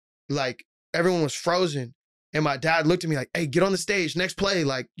like everyone was frozen. And my dad looked at me like, hey, get on the stage, next play,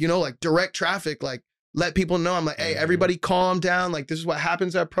 like, you know, like direct traffic, like let people know. I'm like, hey, everybody calm down. Like, this is what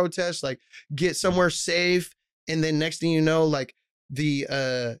happens at protests, like get somewhere safe. And then next thing you know, like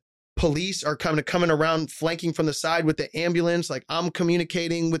the police are coming around, flanking from the side with the ambulance. Like I'm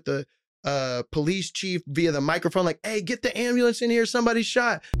communicating with the police chief via the microphone, like, hey, get the ambulance in here, somebody's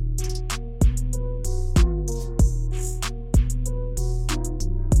shot.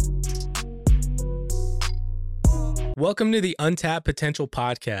 Welcome to the Untapped Potential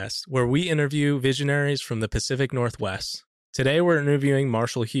podcast, where we interview visionaries from the Pacific Northwest. Today, we're interviewing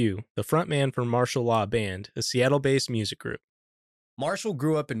Marshall Hugh, the frontman for Martial Law Band, a Seattle-based music group. Marshall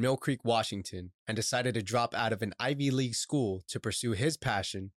grew up in Mill Creek, Washington, and decided to drop out of an Ivy League school to pursue his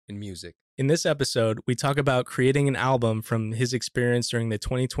passion in music. In this episode, we talk about creating an album from his experience during the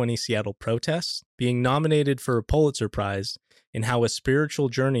 2020 Seattle protests, being nominated for a Pulitzer Prize, and how a spiritual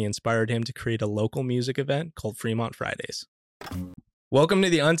journey inspired him to create a local music event called Fremont Fridays. Welcome to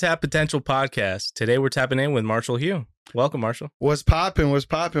the Untapped Potential podcast. Today we're tapping in with Marshall Hugh. Welcome, Marshall. What's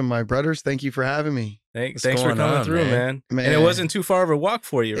poppin', my brothers? Thank you for having me. Thanks for coming through, man. And it wasn't too far of a walk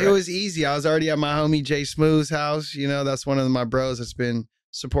for you, right? It was easy. I was already at my homie Jay Smooth's house. You know, that's one of my bros that's been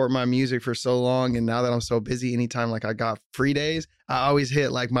supporting my music for so long. And now that I'm so busy, anytime like I got free days, I always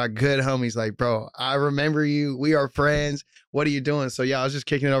hit like my good homies like, bro, I remember you. We are friends. What are you doing? So yeah, I was just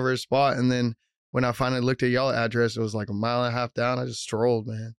kicking it over a spot. And then when I finally looked at y'all address, it was like a mile and a half down. I just strolled,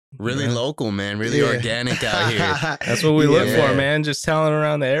 man. Really local, man. Really organic out here. That's what we look for, man. Just telling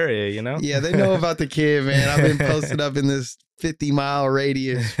around the area, you know? Yeah, they know about the kid, man. I've been posted up in this 50-mile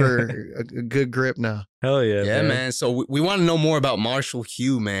radius for a good grip now. Hell yeah, yeah, man. So we want to know more about Marshall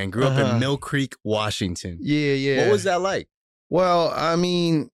Hugh, man. Grew up in Mill Creek, Washington. Yeah. What was that like? Well, I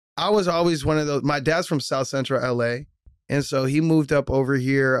mean, I was always one of those. My dad's from South Central LA. And so he moved up over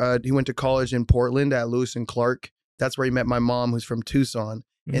here. He went to college in Portland at Lewis and Clark. That's where he met my mom, who's from Tucson.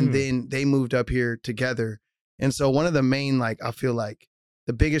 And then they moved up here together. And so one of the main, like, I feel like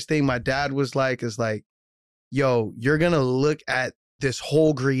the biggest thing my dad was like, is like, yo, you're going to look at this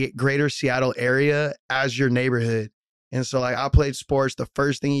whole greater Seattle area as your neighborhood. And so like I played sports. The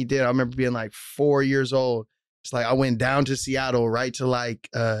first thing he did, I remember being like 4 years old. It's like I went down to Seattle, right to like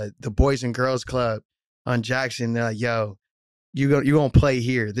the Boys and Girls Club on Jackson. They're like, yo, you're going to play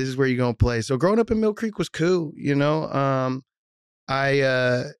here. This is where you're going to play. So growing up in Mill Creek was cool, you know.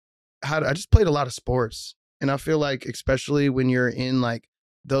 I just played a lot of sports. And I feel like especially when you're in like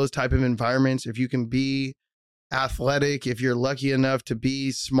those type of environments, if you can be athletic, if you're lucky enough to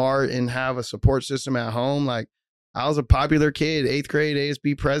be smart and have a support system at home, like I was a popular kid, 8th grade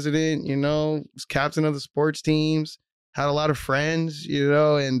ASB president, you know, was captain of the sports teams, had a lot of friends, you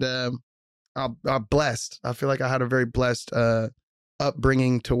know, and I'm blessed. I feel like I had a very blessed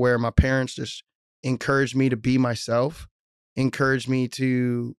upbringing to where my parents just encouraged me to be myself, encouraged me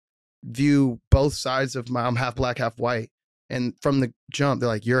to view both sides of I'm half black, half white. And from the jump, they're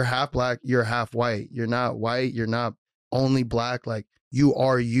like, you're half black, you're half white. You're not white, you're not only black. Like you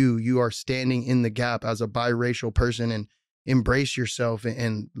are you. You are standing in the gap as a biracial person, and embrace yourself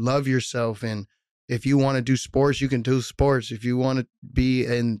and love yourself. And if you want to do sports, you can do sports. If you want to be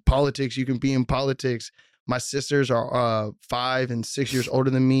in politics, you can be in politics. My sisters are 5 and 6 years older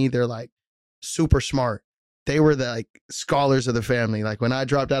than me. They're like super smart. They were the like scholars of the family. Like when I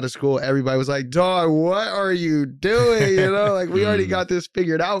dropped out of school, everybody was like, dog, what are you doing? You know, like we already got this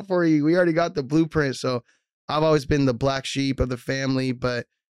figured out for you. We already got the blueprint. So I've always been the black sheep of the family, but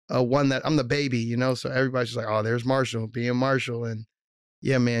one that I'm the baby, you know? So everybody's just like, oh, there's Marshall being Marshall. And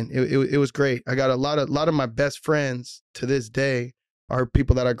yeah, man, it was great. I got a lot of my best friends to this day are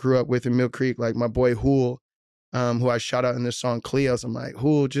people that I grew up with in Mill Creek, like my boy Hugh, who I shout out in this song Cleos. I'm like,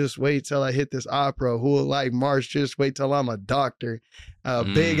 who'll just wait till I hit this opera? Who'll like Marsh, just wait till I'm a doctor.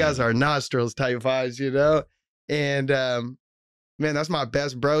 Big as our nostrils type vibes, you know? And man, that's my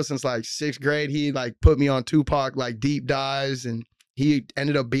best bro since like 6th grade. He like put me on Tupac like deep dives, and he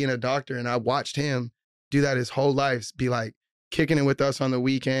ended up being a doctor. And I watched him do that his whole life, be like kicking it with us on the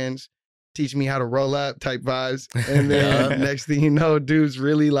weekends, teaching me how to roll up type vibes. And then next thing you know, dude's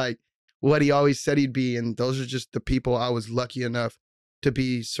really like what he always said he'd be. And those are just the people I was lucky enough to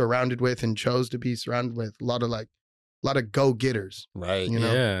be surrounded with and chose to be surrounded with. A lot of go-getters. Right. You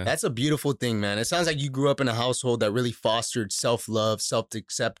know? Yeah. That's a beautiful thing, man. It sounds like you grew up in a household that really fostered self-love,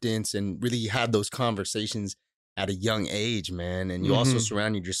 self-acceptance, and really had those conversations at a young age, man. And you also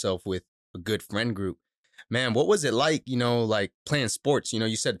surrounded yourself with a good friend group. Man, what was it like, you know, like playing sports? You know,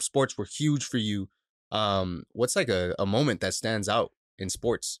 you said sports were huge for you. What's like a moment that stands out in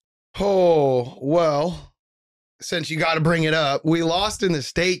sports? Oh, well, since you got to bring it up, we lost in the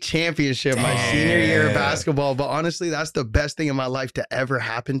state championship my senior year of basketball. But honestly, that's the best thing in my life to ever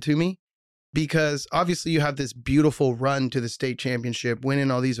happen to me. Because obviously you have this beautiful run to the state championship, winning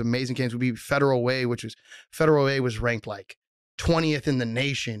all these amazing games. We beat Federal Way, Federal Way was ranked like 20th in the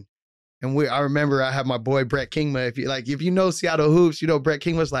nation. And I remember I had my boy Brett Kingma. If you know Seattle hoops, you know Brett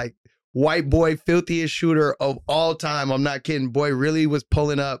Kingma's like white boy, filthiest shooter of all time. I'm not kidding. Boy really was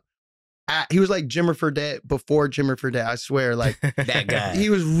pulling up. He was like Jimmer Fredette before Jimmer Fredette. I swear, like that guy. He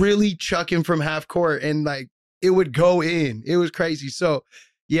was really chucking from half court, and like it would go in. It was crazy. So.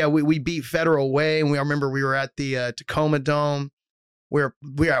 Yeah, we beat Federal Way, and I remember we were at the Tacoma Dome. We were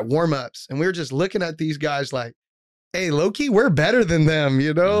at warm-ups, and we were just looking at these guys like, hey, low-key, we're better than them,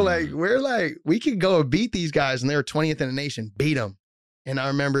 you know? We could go and beat these guys, and they were 20th in the nation, beat them. And I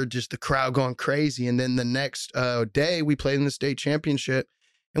remember just the crowd going crazy. And then the next day, we played in the state championship,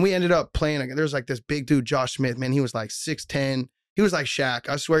 and we ended up playing. There was like this big dude, Josh Smith, man. He was like 6'10". He was like Shaq.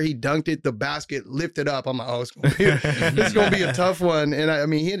 I swear he dunked it. The basket lifted up. I'm like, oh, it's going to be a tough one. And I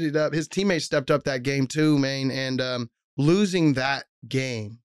mean, he ended up, his teammates stepped up that game too, man. And losing that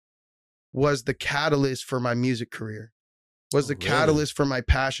game was the catalyst for my music career, was the catalyst for my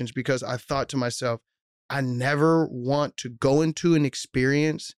passions, because I thought to myself, I never want to go into an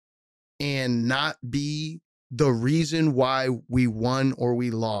experience and not be the reason why we won or we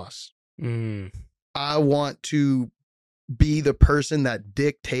lost. I want to be the person that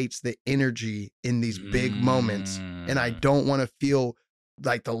dictates the energy in these big moments. And I don't want to feel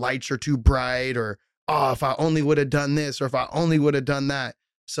like the lights are too bright, or, oh, if I only would have done this, or if I only would have done that.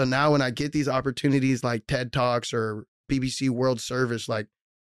 So now when I get these opportunities like TED Talks or BBC World Service, like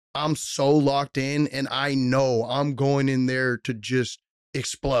I'm so locked in, and I know I'm going in there to just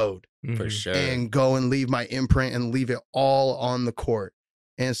explode for sure, and go and leave my imprint and leave it all on the court.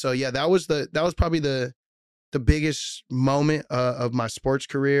 And so, yeah, that was probably the biggest moment of my sports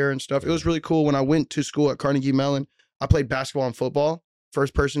career and stuff. It was really cool. When I went to school at Carnegie Mellon, I played basketball and football.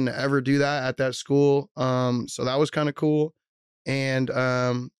 First person to ever do that at that school. So that was kind of cool. And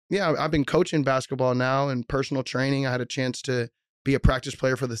yeah, I've been coaching basketball now and personal training. I had a chance to be a practice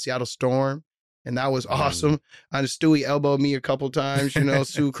player for the Seattle Storm, and that was awesome. Stewie elbowed me a couple times, you know,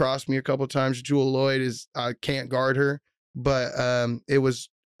 Sue crossed me a couple times. Jewel Lloyd I can't guard her, but it was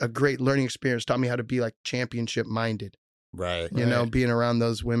a great learning experience. Taught me how to be like championship minded, right? You know, being around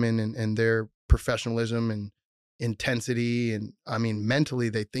those women and their professionalism and intensity. And I mean, mentally,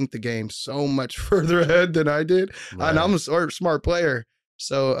 they think the game so much further ahead than I did. Right. And I'm a smart player.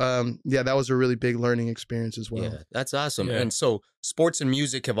 So yeah, that was a really big learning experience as well. Yeah, that's awesome. Yeah. And so sports and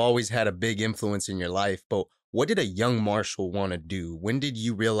music have always had a big influence in your life, but what did a young Marshall want to do? When did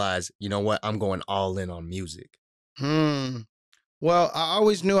you realize, you know what, I'm going all in on music? Well, I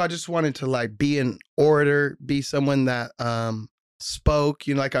always knew I just wanted to like be an orator, be someone that spoke.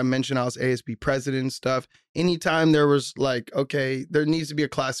 You know, like I mentioned, I was ASB president and stuff. Anytime there was like, okay, there needs to be a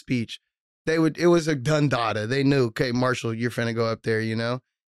class speech, it was a done data. They knew, okay, Marshall, you're finna go up there, you know?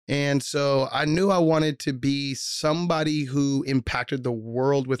 And so I knew I wanted to be somebody who impacted the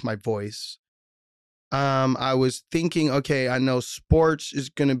world with my voice. I was thinking, okay, I know sports is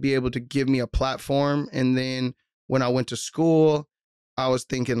going to be able to give me a platform. And then when I went to school, I was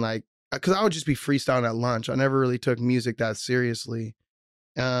thinking like, because I would just be freestyling at lunch. I never really took music that seriously.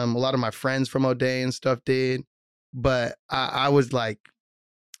 A lot of my friends from O'Day and stuff did, but I was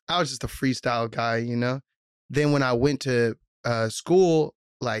just a freestyle guy, you know? Then when I went to school,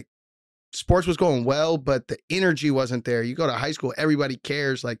 like sports was going well, but the energy wasn't there. You go to high school, everybody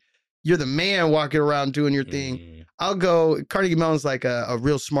cares. Like you're the man walking around doing your thing. I'll go, Carnegie Mellon's like a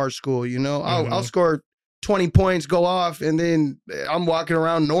real smart school, you know? I'll score 20 points, go off, and then I'm walking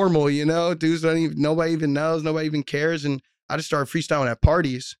around normal, you know? Dudes nobody even knows, nobody even cares. And I just started freestyling at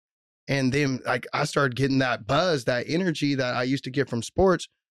parties. And then like I started getting that buzz, that energy that I used to get from sports,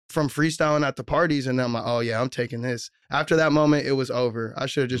 from freestyling at the parties. And I'm like, oh yeah, I'm taking this. After that moment, it was over. I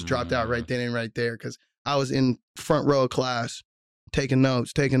should have just dropped out right then and right there, because I was in front row of class, taking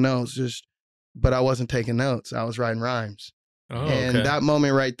notes, but I wasn't taking notes. I was writing rhymes. Oh, and that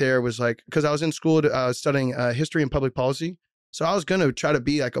moment right there was like, because I was in school studying history and public policy. So I was going to try to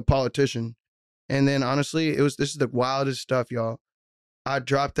be like a politician. And then honestly, this is the wildest stuff, y'all. I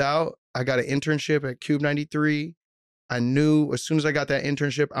dropped out. I got an internship at Cube 93. I knew as soon as I got that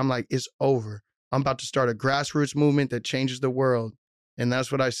internship, I'm like, it's over. I'm about to start a grassroots movement that changes the world. And that's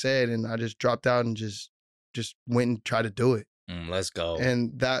what I said. And I just dropped out and just went and tried to do it. Let's go.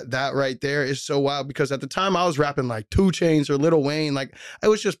 And that right there is so wild, because at the time I was rapping like 2 Chainz or Lil Wayne. Like it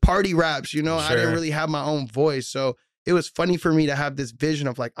was just party raps, you know? Sure. I didn't really have my own voice. So it was funny for me to have this vision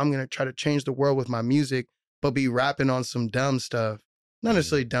of like, I'm going to try to change the world with my music. but be rapping on some dumb stuff. Not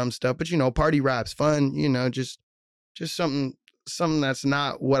necessarily dumb stuff, but, you know, party raps, fun, you know, just something that's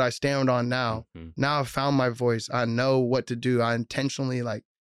not what I stand on now. Now I've found my voice. I know what to do. I intentionally like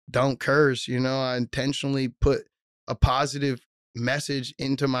don't curse, you know, I intentionally put a positive message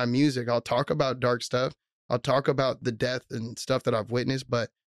into my music. I'll talk about dark stuff. I'll talk about the death and stuff that I've witnessed, but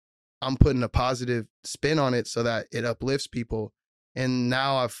I'm putting a positive spin on it so that it uplifts people. And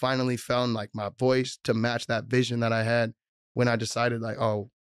now I've finally found like my voice to match that vision that I had when I decided like,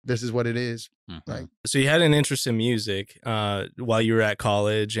 oh, this is what it is. Like, so you had an interest in music while you were at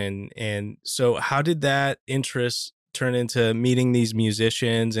college, and so how did that interest turn into meeting these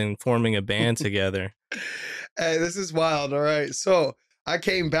musicians and forming a band together? Hey, this is wild. All right. So I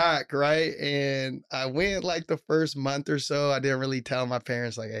came back, right? And I went like the first month or so. I didn't really tell my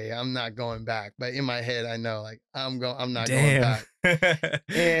parents, like, hey, I'm not going back. But in my head, I know, like, I'm not going back.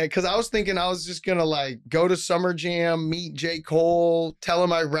 And because I was thinking I was just gonna like go to Summer Jam, meet J. Cole, tell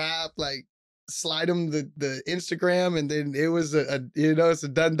him I rap, like slide him the Instagram, and then it was it's a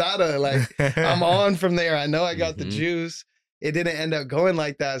done data. Like I'm on from there. I know I got the juice. It didn't end up going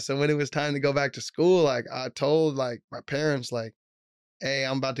like that. So when it was time to go back to school, like I told like my parents, like, hey,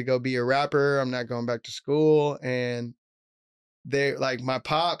 I'm about to go be a rapper. I'm not going back to school. And they like my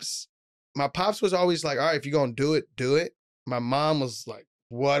pops was always like, all right, if you're gonna do it, do it. My mom was like,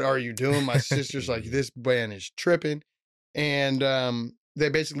 what are you doing? My sister's like, this band is tripping. And they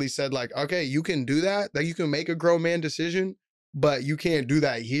basically said like, okay, you can do that. Like you can make a grown man decision, but you can't do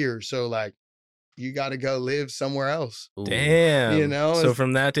that here. So like, you got to go live somewhere else. Damn. You know? So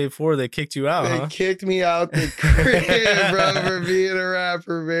from that day forward, they kicked you out, They kicked me out the crib, bro, for being a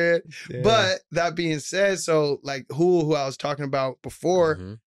rapper, man. Damn. But that being said, so like who I was talking about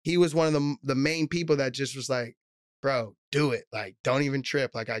before, he was one of the main people that just was like, bro, do it. Like, don't even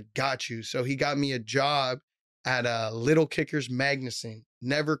trip. Like, I got you. So he got me a job at Little Kickers Magnuson.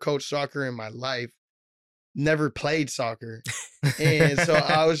 Never coached soccer in my life. Never played soccer. And so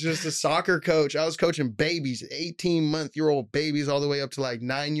I was just a soccer coach. I was coaching babies, 18-month-old babies all the way up to like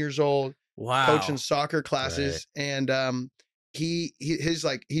 9 years old. Wow. Coaching soccer classes. Right. And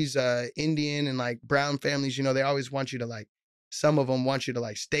he's Indian and like brown families, you know, they always want you to like, some of them want you to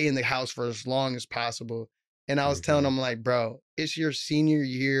like stay in the house for as long as possible. And I was telling him like, bro, it's your senior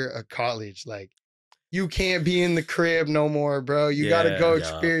year of college. Like you can't be in the crib no more, bro. You got to go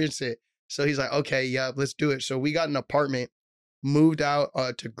experience it. So he's like, okay, yeah, let's do it. So we got an apartment, moved out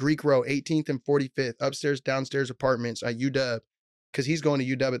to Greek Row, 18th and 45th, upstairs, downstairs apartments at UW, because he's going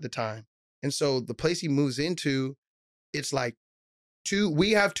to UW at the time. And so the place he moves into, it's like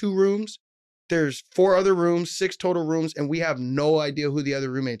we have 2 rooms. There's 4 other rooms, 6 total rooms, and we have no idea who the other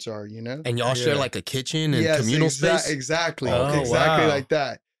roommates are, you know? And y'all share like a kitchen and communal space? Exactly. Oh, exactly wow. like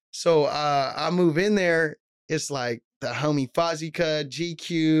that. So I move in there. It's like the homie Fozzica,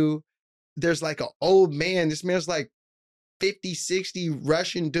 GQ. There's like an old man. This man's like 50, 60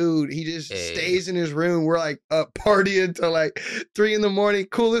 Russian dude. He just stays in his room. We're like up partying till like 3 a.m.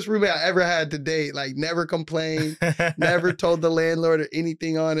 Coolest roommate I ever had to date. Like never complained, never told the landlord or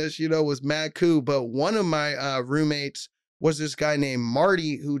anything on us, you know, was mad cool. But one of my roommates was this guy named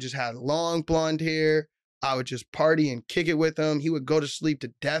Marty who just had long blonde hair. I would just party and kick it with him. He would go to sleep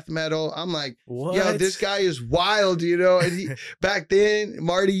to death metal. I'm like, yo, this guy is wild, you know? And he, back then,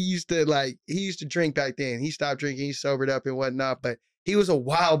 Marty used to drink back then. He stopped drinking, he sobered up and whatnot, but he was a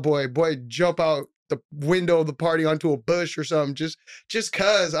wild boy. Boy, jump out the window of the party onto a bush or something, just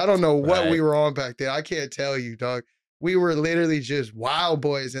cause. I don't know what we were on back then. I can't tell you, dog. We were literally just wild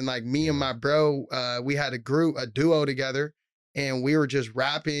boys. And like me and my bro, we had a duo together. And we were just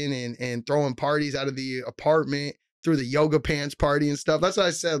rapping and throwing parties out of the apartment through the yoga pants party and stuff. That's what I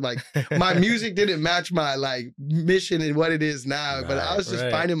said. Like my music didn't match my like mission and what it is now, but I was just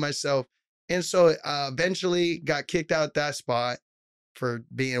finding myself. And so eventually got kicked out that spot for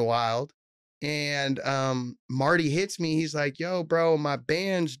being wild. And Marty hits me. He's like, yo, bro, my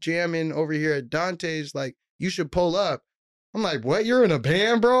band's jamming over here at Dante's. Like, you should pull up. I'm like, what? You're in a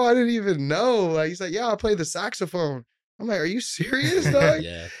band, bro? I didn't even know. Like, he's like, yeah, I play the saxophone. I'm like, are you serious, dog?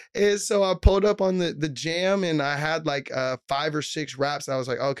 And so I pulled up on the jam and I had like 5 or 6 raps. I was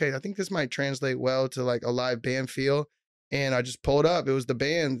like, okay, I think this might translate well to like a live band feel. And I just pulled up. It was the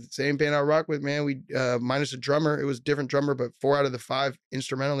band, same band I rock with, man. We minus a drummer. It was a different drummer, but 4 out of the 5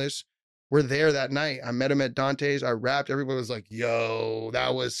 instrumentalists were there that night. I met him at Dante's. I rapped. Everybody was like, yo,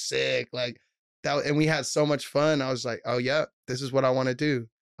 that was sick. Like that. And we had so much fun. I was like, oh yeah, this is what I want to do.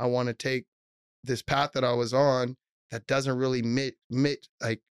 I want to take this path that I was on that doesn't really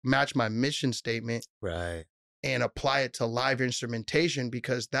match my mission statement, right? And apply it to live instrumentation,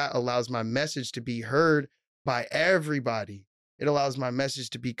 because that allows my message to be heard by everybody. It allows my message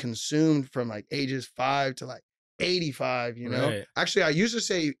to be consumed from like ages 5 to like 85, you know? Right. Actually, I used to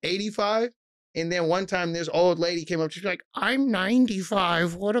say 85. And then one time this old lady came up, she's like, I'm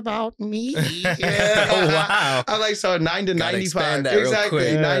 95. What about me? Yeah. Oh, wow. I'm like, so 9 to Gotta 95. expand that real Exactly.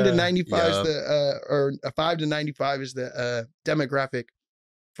 quick. 9 to Yeah. 95 is Yup. the, or 5 to 95 is the demographic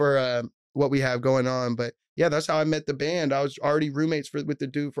for what we have going on. But yeah, that's how I met the band. I was already roommates with the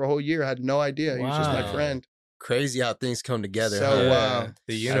dude for a whole year. I had no idea. He was just my Wow. friend. Crazy how things come together. So huh? wow.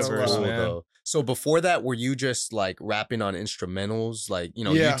 The So That's universe, cool man. though. So before that, were you just like rapping on instrumentals, like, you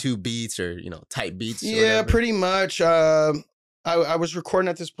know, Yeah. YouTube beats or, you know, type beats? Or Yeah, whatever? pretty much. I was recording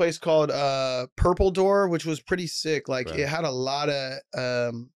at this place called Purple Door, which was pretty sick. Like Right. it had a lot of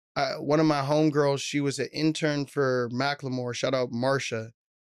one of my homegirls, she was an intern for Macklemore. Shout out Marsha.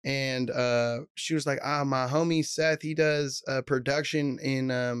 And she was like, my homie Seth, he does production in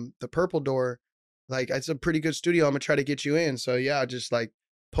the Purple Door. Like, it's a pretty good studio. I'm gonna try to get you in. So yeah, I just like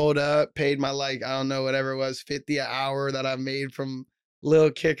pulled up, paid my like, I don't know, whatever it was, 50 an hour that I made from Lil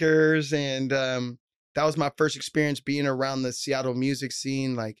Kickers. And that was my first experience being around the Seattle music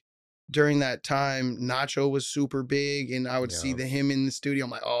scene. Like during that time, Nacho was super big, and I would see Yeah. him in the studio.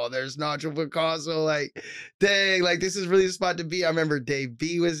 I'm like, oh, there's Nacho Picasso. Like, dang, like this is really the spot to be. I remember Dave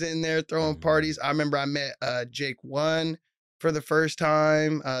B was in there throwing Mhm. parties. I remember I met Jake One for the first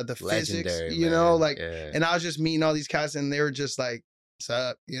time. The Physics, Legendary, you know, man. like, Yeah. and I was just meeting all these cats, and they were just like, "What's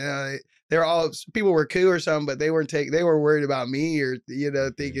up?" You know, they were all people were cool or something, but they were worried about me or you know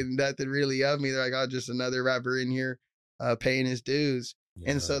Mhm. thinking nothing really of me. They're like, "Oh, just another rapper in here, paying his dues."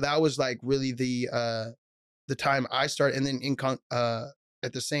 And so Yeah. that was like really the time I started. And then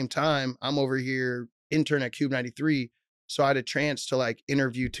at the same time, I'm over here intern at Cube 93. So I had a chance to like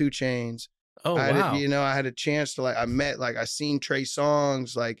interview 2 Chainz. Oh, I had wow. I had a chance to like, I seen Trey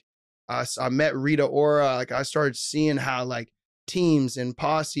Songz, like I met Rita Ora. Like I started seeing how like teams and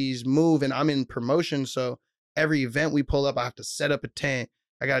posses move, and I'm in promotion. So every event we pull up, I have to set up a tent.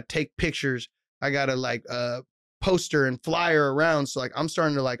 I got to take pictures. I got to like poster and flyer around. So like I'm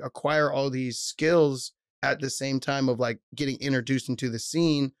starting to like acquire all these skills at the same time of like getting introduced into the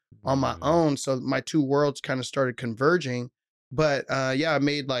scene on my Mhm. own. So my 2 worlds kind of started converging. But yeah,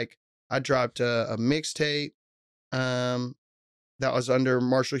 I dropped a mixtape that was under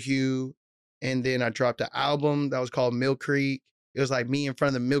Marshall Hugh. And then I dropped an album that was called Mill Creek. It was like me in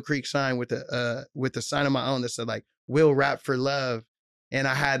front of the Mill Creek sign with the sign of my own that said like "Will Rap for Love." And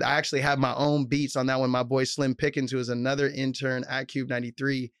I actually had my own beats on that one. My boy Slim Pickens, who was another intern at Cube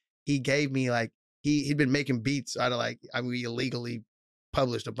 93, he gave me like he'd been making beats out of like we illegally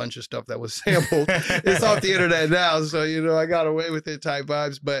published a bunch of stuff that was sampled. It's off the internet now, so you know I got away with it type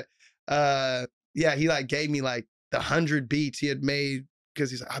vibes. But yeah, he like gave me like the 100 beats he had made because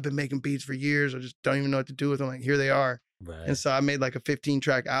he's like, I've been making beats for years. I just don't even know what to do with them. Like here they are. Right. And so I made like a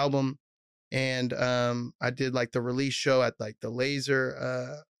 15-track album. And I did like the release show at like the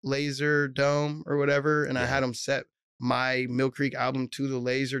Laser Dome or whatever, and I Yeah. had them set my Mill Creek album to the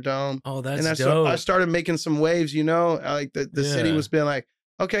Laser Dome. Oh, And that's so I dope. started making some waves, you know, like the city Yeah. was being like,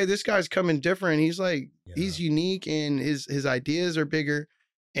 okay, this guy's coming different. He's like, he's Yeah. unique and his ideas are bigger.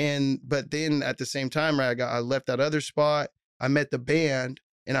 But then at the same time, right, I left that other spot. I met the band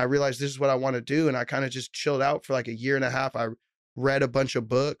and I realized this is what I want to do. And I kind of just chilled out for like a year and a half. I read a bunch of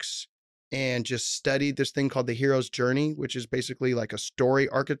books and just studied this thing called the hero's journey, which is basically like a story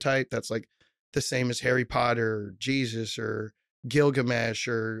archetype that's like the same as Harry Potter, or Jesus, or Gilgamesh,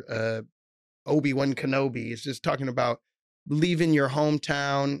 or Obi-Wan Kenobi. It's just talking about leaving your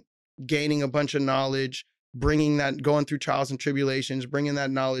hometown, gaining a bunch of knowledge, going through trials and tribulations, bringing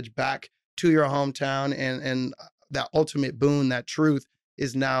that knowledge back to your hometown, and that ultimate boon, that truth,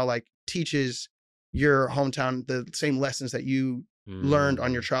 is now like teaches your hometown the same lessons that you learned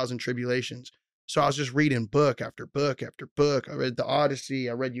on your trials and tribulations. So I was just reading book after book after book. I read the Odyssey,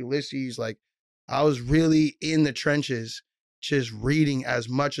 I read Ulysses. Like I was really in the trenches, just reading as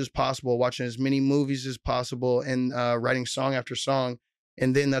much as possible, watching as many movies as possible, and writing song after song.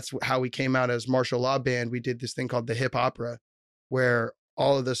 And then that's how we came out as Martial Law Band. We did this thing called the Hip Opera, where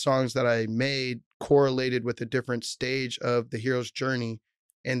all of the songs that I made correlated with a different stage of the hero's journey.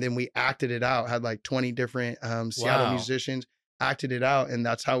 And then we acted it out, had like 20 different Seattle Wow. musicians acted it out. And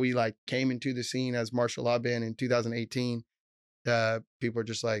that's how we like came into the scene as Martial Law Band in 2018. People are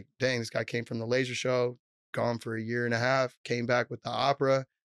just like, dang, this guy came from the laser show, gone for a year and a half, came back with the opera.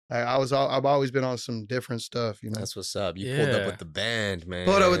 I've always been on some different stuff, you know. That's what's up. You pulled up Yeah. with the band, man.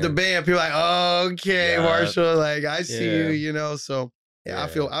 Pulled up with the band. People are like, oh, okay, Yeah. Marshall, like I see you, Yeah. you know. So yeah,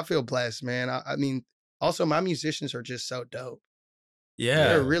 Yeah. I feel blessed, man. I mean, also my musicians are just so dope. Yeah.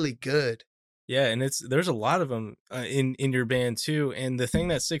 They're really good. Yeah, and there's a lot of them in your band too. And the thing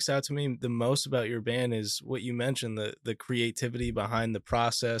that sticks out to me the most about your band is what you mentioned, the creativity behind the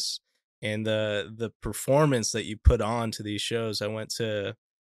process and the performance that you put on to these shows. I went to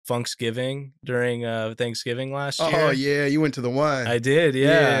Funksgiving during Thanksgiving last year. Oh yeah, you went to the one. I did, yeah.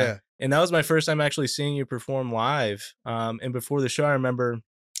 Yeah. And that was my first time actually seeing you perform live. And before the show, I remember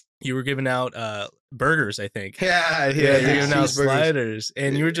you were giving out burgers, I think. Yeah, You were giving out cheeseburgers. sliders,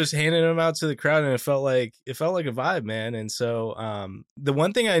 and you were just handing them out to the crowd, and it felt like a vibe, man. And so the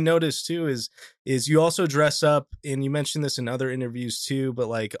one thing I noticed too is you also dress up, and you mentioned this in other interviews too, but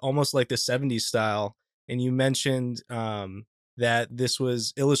like almost like the 70s style. And you mentioned that this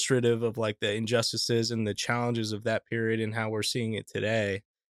was illustrative of like the injustices and the challenges of that period and how we're seeing it today.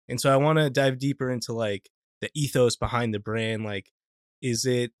 And so I want to dive deeper into like the ethos behind the brand. Like, is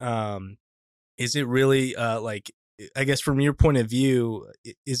it really like, I guess from your point of view,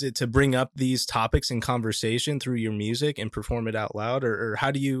 is it to bring up these topics in conversation through your music and perform it out loud, or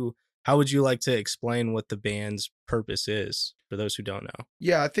how would you like to explain what the band's purpose is for those who don't know?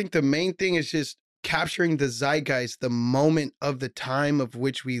 Yeah, I think the main thing is just capturing the zeitgeist, the moment of the time of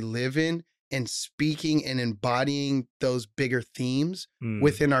which we live in, and speaking and embodying those bigger themes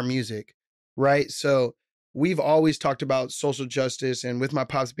within our music, right? So we've always talked about social justice, and with my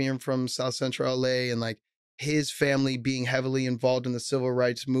pops being from South Central LA and like his family being heavily involved in the civil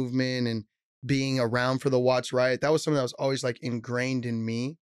rights movement and being around for the Watts riot, that was something that was always like ingrained in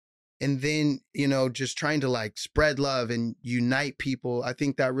me. And then, you know, just trying to like spread love and unite people. I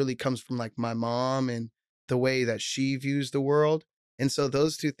think that really comes from like my mom and the way that she views the world. And so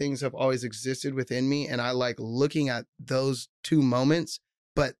those two things have always existed within me. And I like looking at those two moments,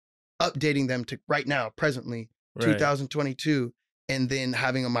 but updating them to right now, presently, Right. 2022, and then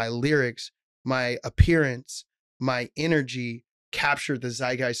having my lyrics, my appearance, my energy capture the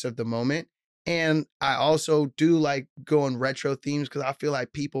zeitgeist of the moment. And I also do like going retro themes because I feel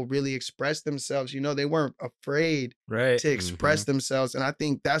like people really express themselves. You know, they weren't afraid Right. to express themselves. And I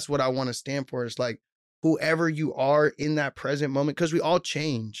think that's what I want to stand for. It's like whoever you are in that present moment, because we all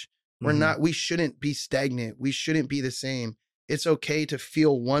change. We shouldn't be stagnant. We shouldn't be the same. It's okay to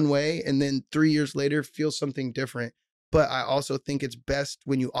feel one way and then 3 years later feel something different. But I also think it's best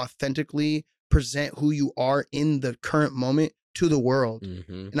when you authentically present who you are in the current moment to the world.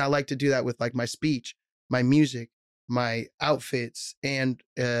 And I like to do that with like my speech, my music, my outfits, and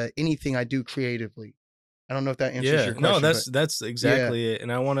anything I do creatively. I don't know if that answers your question. No, that's exactly it.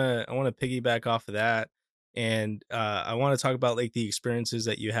 And I want to piggyback off of that. And I want to talk about like the experiences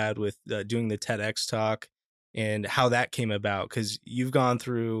that you had with doing the TEDx talk and how that came about. Cause you've gone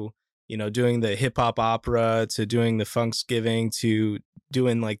through, you know, doing the hip hop opera to doing the Funksgiving to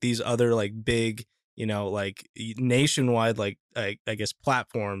doing like these other like big, you know, like nationwide, like I guess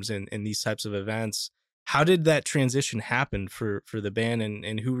platforms and these types of events. How did that transition happen for the band,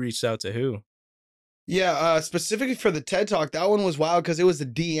 and who reached out to who? Yeah, specifically for the TED Talk, that one was wild because it was a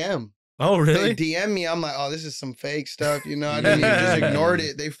DM. Oh, really? They DM me. I'm like, oh, this is some fake stuff. You know, I didn't even just ignored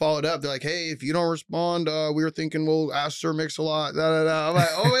it. They followed up. They're like, hey, if you don't respond, we were thinking we'll ask Sir Mix-a-Lot. I'm like,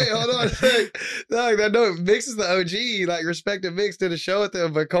 oh, wait, hold on. No, Mix is the OG. Like, respected Mix did a show with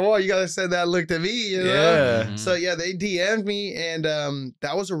them. But come on, you got to send that look to me, you know? Yeah. So, yeah, they DM'd me. And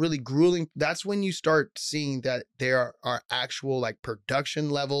that was a really grueling. That's when you start seeing that there are actual, like, production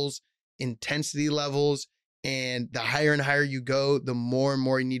levels, intensity levels. And the higher and higher you go, the more and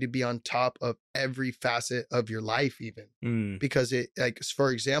more you need to be on top of every facet of your life, even. Because it, like,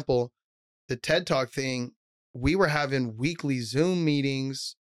 for example, the TED Talk thing, we were having weekly Zoom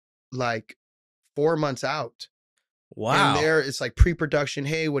meetings like 4 months out. Wow. And there it's like pre-production.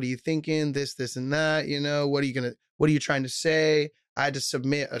 Hey, what are you thinking? This, and that, you know, what are you trying to say? I had to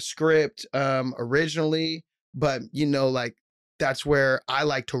submit a script originally, but you know, like, that's where I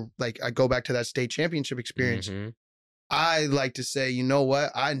like to, like, I go back to that state championship experience. I like to say, you know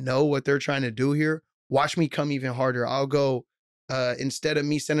what? I know what they're trying to do here. Watch me come even harder. I'll go, instead of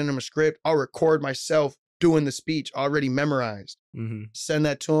me sending them a script, I'll record myself doing the speech already memorized. Send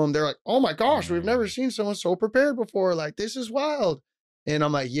that to them. They're like, oh my gosh, we've never seen someone so prepared before. Like, this is wild. And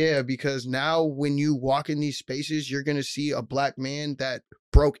I'm like, yeah, because now when you walk in these spaces, you're going to see a Black man that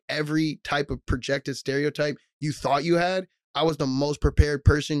broke every type of projected stereotype you thought you had. I was the most prepared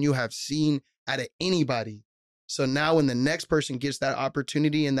person you have seen out of anybody. So now when the next person gets that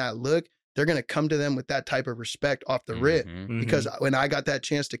opportunity and that look, they're going to come to them with that type of respect off the rip. Because when I got that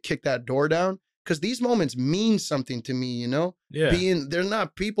chance to kick that door down, because these moments mean something to me, you know? Yeah. They're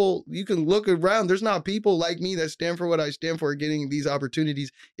not people, you can look around, there's not people like me that stand for what I stand for getting these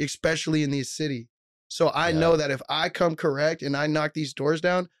opportunities, especially in this city. So I know that if I come correct and I knock these doors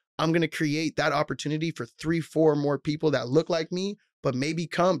down, I'm going to create that opportunity for 3-4 more people that look like me, but maybe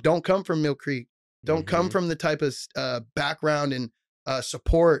don't come from Mill Creek. Don't come from the type of background and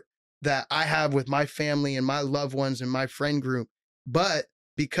support that I have with my family and my loved ones and my friend group. But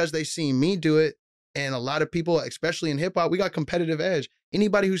because they see me do it, and a lot of people, especially in hip hop, we got competitive edge.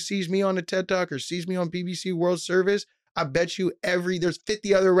 Anybody who sees me on a TED Talk or sees me on BBC World Service, I bet you there's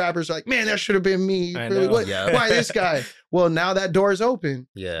 50 other rappers like, man, that should have been me. Why this guy? Well, now that door is open.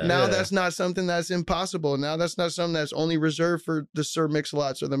 Now that's not something that's impossible. Now that's not something that's only reserved for the Sir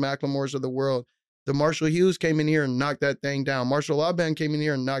Mix-a-Lots or the Macklemores of the world. The Marshall Hughes came in here and knocked that thing down. Marshall Law Band came in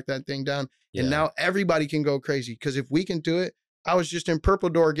here and knocked that thing down. And now everybody can go crazy. Because if we can do it, I was just in Purple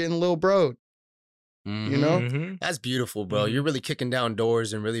Door getting Lil Bro. You know? That's beautiful, bro. You're really kicking down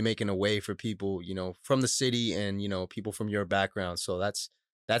doors and really making a way for people, you know, from the city and, you know, people from your background. So that's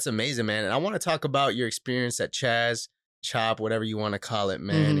amazing, man. And I want to talk about your experience at Chaz, Chop, whatever you want to call it,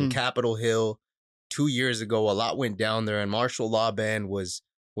 man, in Capitol Hill 2 years ago. A lot went down there, and Marshall Law Band was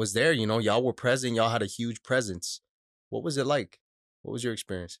there. You know, y'all were present. Y'all had a huge presence. What was it like? What was your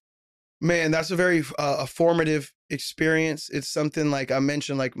experience? Man, that's a very formative experience. It's something, like I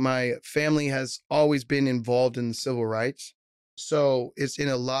mentioned, like my family has always been involved in the civil rights. So it's in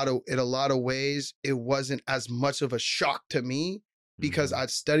a lot of ways, it wasn't as much of a shock to me because I'd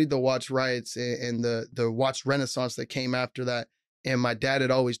studied the Watts riots and the Watts Renaissance that came after that. And my dad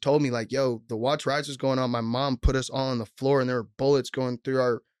had always told me, like, yo, the Watts riots was going on. My mom put us all on the floor and there were bullets going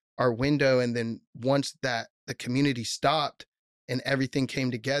through our window. And then once that the community stopped and everything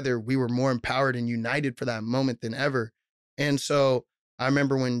came together, we were more empowered and united for that moment than ever. And so I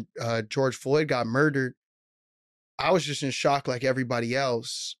remember when George Floyd got murdered, I was just in shock like everybody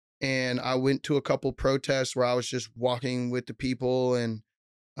else. And I went to a couple protests where I was just walking with the people and,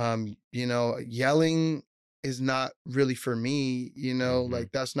 you know, yelling is not really for me, you know,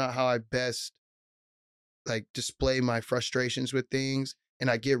 like that's not how I best like display my frustrations with things. And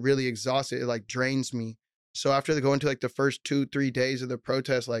I get really exhausted. It like drains me. So after going to like the first 2-3 days of the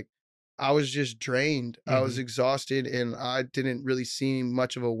protest, like I was just drained. I was exhausted and I didn't really see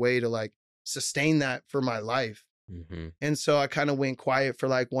much of a way to like sustain that for my life. And so I kind of went quiet for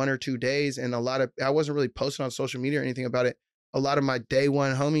like 1 or 2 days, and I wasn't really posting on social media or anything about it. A lot of my day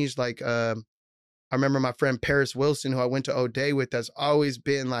one homies, like I remember my friend Paris Wilson, who I went to O'Day with, that's always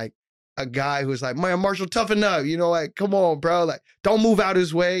been like a guy who's like, man, Marshall, toughen up, you know, like, come on, bro, like, don't move out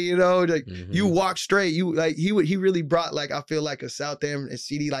his way, you know, like, you walk straight. You like, he really brought, like, I feel like a South End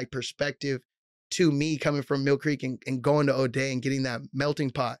city like perspective to me coming from Mill Creek and going to O'Day and getting that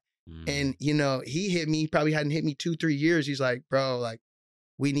melting pot. And, you know, he probably hadn't hit me 2-3 years. He's like, bro, like,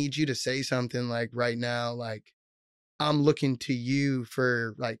 we need you to say something like right now. Like, I'm looking to you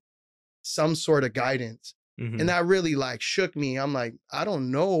for like some sort of guidance. And that really like shook me. I'm like, I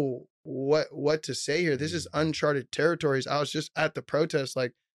don't know what to say here. This is uncharted territories. I was just at the protest.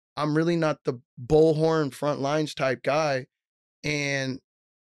 Like, I'm really not the bullhorn front lines type guy. And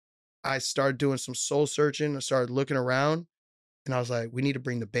I started doing some soul searching. I started looking around. And I was like, we need to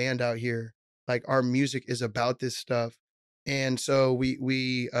bring the band out here. Like, our music is about this stuff. And so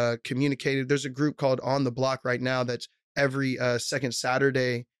we communicated. There's a group called On the Block right now that's every second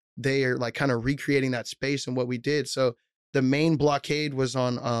Saturday. They are like kind of recreating that space and what we did. So the main blockade was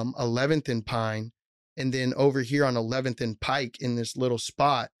on 11th and Pine. And then over here on 11th and Pike in this little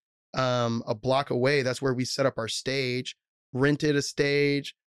spot, a block away, that's where we set up our stage, rented a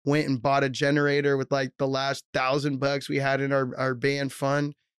stage, went and bought a generator with like the last $1,000 we had in our band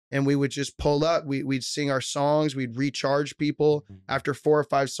fund. And we would just pull up, we'd sing our songs, we'd recharge people. After 4 or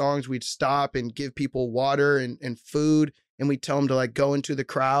 5 songs, we'd stop and give people water and food. And we'd tell them to like go into the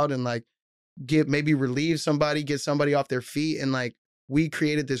crowd and like maybe relieve somebody, get somebody off their feet. And like, we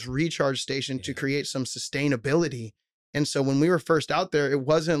created this recharge station to create some sustainability. And so when we were first out there, it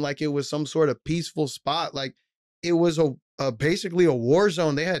wasn't like it was some sort of peaceful spot. Like, it was basically a war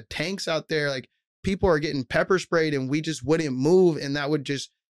zone. They had tanks out there. Like, people are getting pepper sprayed and we just wouldn't move. And that would just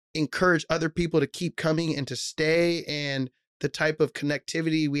encourage other people to keep coming and to stay. And the type of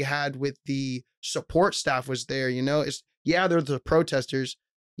connectivity we had with the support staff was there. You know, there's the protesters.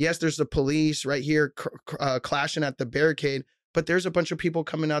 Yes, there's the police right here clashing at the barricade, but there's a bunch of people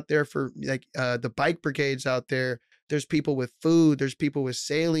coming out there for like the bike brigades out there. There's people with food. There's people with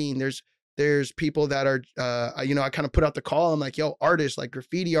saline. There's people that are, you know, I kind of put out the call. I'm like, yo, artists, like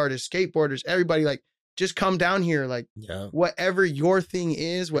graffiti artists, skateboarders, everybody, like, just come down here. Like, whatever your thing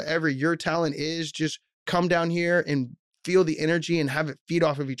is, whatever your talent is, just come down here and feel the energy and have it feed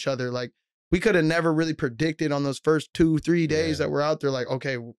off of each other. Like, we could have never really predicted on those first 2-3 days that we're out there, like,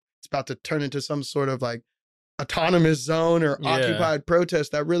 okay, it's about to turn into some sort of like autonomous zone or Yeah. occupied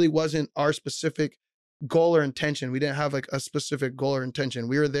protest. That really wasn't our specific goal or intention. We didn't have like a specific goal or intention.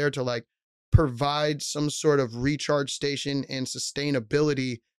 We were there to like provide some sort of recharge station and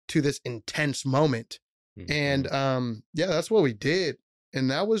sustainability to this intense moment. And yeah, that's what we did. And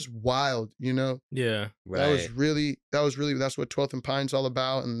that was wild, you know? Yeah. That was really, that's what 12th and Pine's all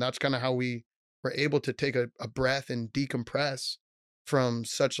about. And that's kind of how we were able to take a breath and decompress from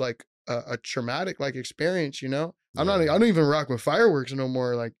such like a traumatic like experience, you know? I don't even rock with fireworks no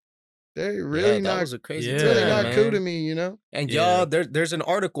more. Like, they really that not, was a crazy it's really time, not cool man. to me, you know? And y'all, there's an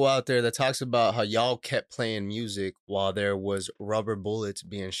article out there that talks about how y'all kept playing music while there was rubber bullets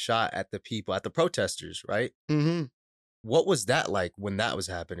being shot at the people, at the protesters, right? Mm-hmm. What was that like when that was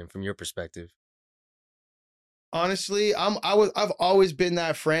happening from your perspective? Honestly, I've always been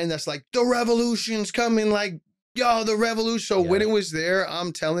that friend that's like, the revolution's coming, like, yo, the revolution. So when it was there,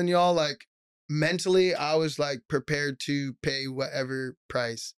 I'm telling y'all, like, mentally, I was like prepared to pay whatever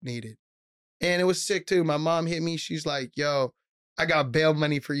price needed. And it was sick too. My mom hit me. She's like, yo, I got bail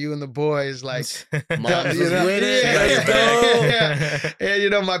money for you and the boys. Like, Mom was you know? with it. Yeah, Let's go. yeah. And, you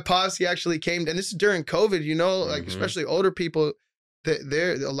know, my posse actually came, and this is during COVID, you know, like, especially older people,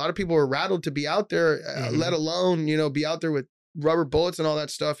 a lot of people were rattled to be out there, let alone, you know, be out there with rubber bullets and all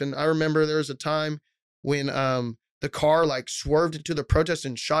that stuff. And I remember there was a time when the car like swerved into the protest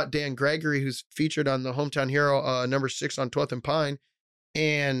and shot Dan Gregory, who's featured on the Hometown Hero number 6 on 12th and Pine.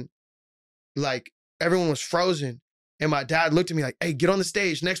 And like everyone was frozen. And my dad looked at me like, hey, get on the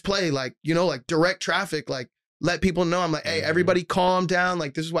stage, next play, like, you know, like direct traffic, like let people know. I'm like, hey, everybody calm down.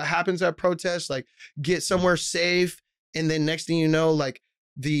 Like, this is what happens at protests, like get somewhere safe. And then next thing you know, like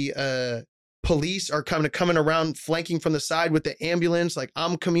the police are coming around, flanking from the side with the ambulance. Like,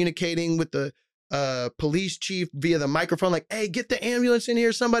 I'm communicating with the police chief via the microphone, like, hey, get the ambulance in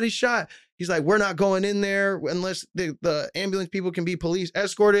here, somebody's shot. He's like, we're not going in there unless the ambulance people can be police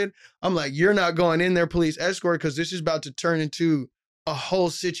escorted. I'm like, you're not going in there police escort, because this is about to turn into a whole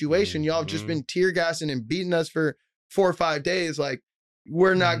situation. Y'all have just been tear gassing and beating us for 4 or 5 days. Like,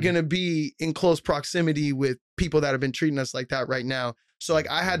 we're not going to be in close proximity with people that have been treating us like that right now. So like,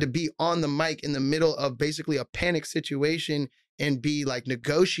 I had to be on the mic in the middle of basically a panic situation and be like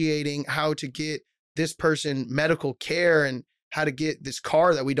negotiating how to get this person medical care and how to get this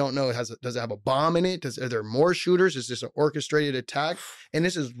car that we don't know does it have a bomb in it? Are there more shooters? Is this an orchestrated attack? And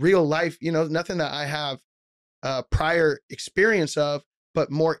this is real life, you know, nothing that I have prior experience of,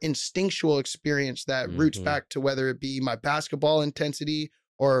 but more instinctual experience that roots back to whether it be my basketball intensity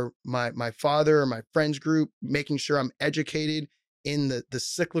or my father or my friends group, making sure I'm educated in the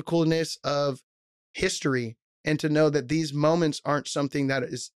cyclicalness of history, and to know that these moments aren't something that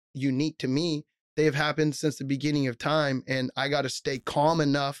is unique to me. They've happened since the beginning of time, and I got to stay calm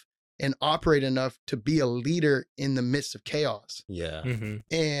enough and operate enough to be a leader in the midst of chaos. Yeah.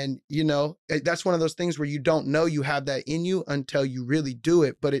 And, you know, that's one of those things where you don't know you have that in you until you really do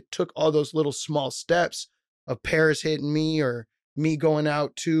it. But it took all those little small steps of Paris hitting me, or me going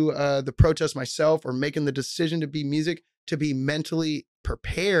out to the protest myself, or making the decision to be music, to be mentally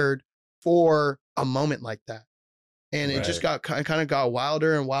prepared for a moment like that. And it just kind of got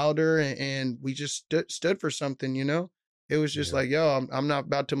wilder and wilder, and we just stood for something, you know? It was just like, yo, I'm not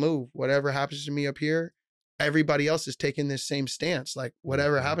about to move. Whatever happens to me up here, everybody else is taking this same stance. Like,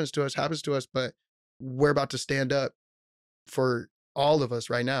 whatever happens to us, but we're about to stand up for all of us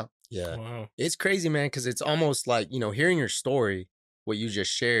right now. Yeah. Wow. It's crazy, man, because it's almost like, you know, hearing your story, what you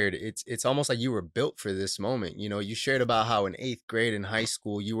just shared, it's almost like you were built for this moment. You know, you shared about how in 8th grade in high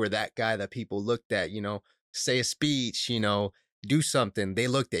school, you were that guy that people looked at, you know, say a speech, you know, do something. They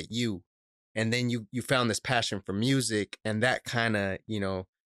looked at you. And then you found this passion for music, and that kind of, you know,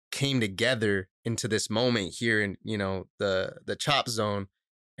 came together into this moment here in, you know, the chop zone.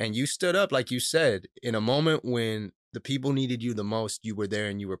 And you stood up, like you said, in a moment when the people needed you the most. You were there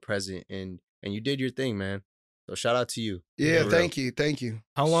and you were present, and you did your thing, man. So shout out to you. Yeah, thank you.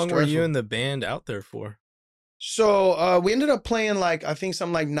 How long were you Stressful. and the band out there for? So we ended up playing like, I think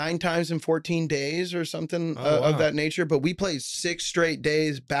something like 9 times in 14 days or something of that nature. But we played 6 straight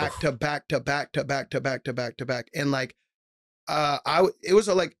days back to back to back to back to back to back to back. And like, it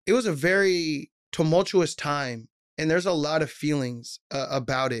was a very tumultuous time. And there's a lot of feelings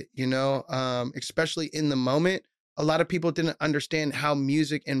about it, you know, especially in the moment. A lot of people didn't understand how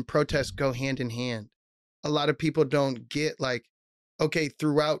music and protest go hand in hand. A lot of people don't get like, okay,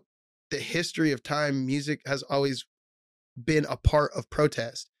 throughout the history of time, music has always been a part of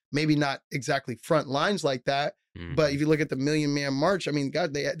protest. Maybe not exactly front lines like that, but if you look at the Million Man March, I mean,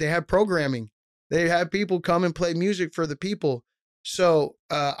 God, they had programming. They had people come and play music for the people. So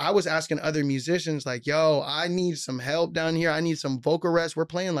I was asking other musicians like, yo, I need some help down here. I need some vocal rest. We're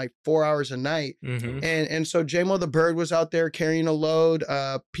playing like 4 hours a night. And so J-Mo the Bird was out there carrying a load.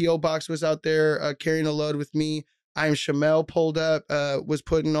 P.O. Box was out there carrying a load with me. I Am Shamel pulled up, was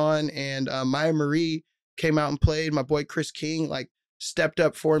putting on, and Maya Marie came out and played. My boy Chris King like stepped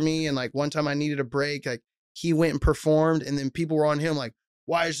up for me. And like one time I needed a break, like he went and performed, and then people were on him like,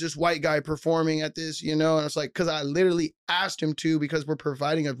 why is this white guy performing at this, you know? And it's like, because I literally asked him to, because we're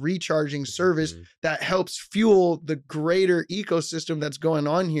providing a recharging service that helps fuel the greater ecosystem that's going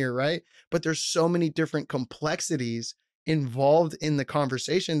on here, right? But there's so many different complexities involved in the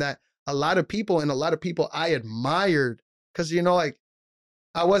conversation that a lot of people I admired, because, you know, like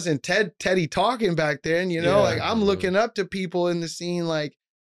I wasn't Teddy talking back then, you know, like I'm looking up to people in the scene, like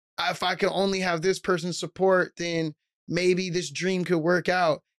if I could only have this person's support, then maybe this dream could work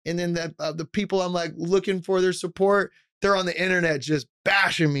out. And then the people I'm like looking for their support, they're on the internet just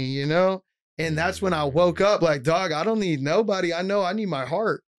bashing me, you know? And that's when I woke up like, dog, I don't need nobody. I know I need my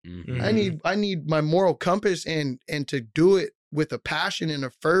heart. I need my moral compass and to do it with a passion and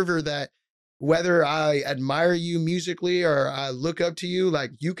a fervor that whether I admire you musically or I look up to you,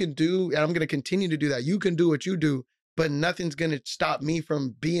 like you can do, and I'm going to continue to do that. You can do what you do, but nothing's going to stop me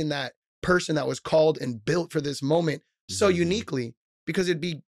from being that person that was called and built for this moment so uniquely, because it'd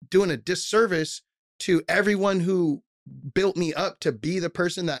be doing a disservice to everyone who built me up to be the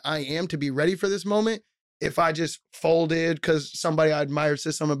person that I am, to be ready for this moment, if I just folded because somebody I admired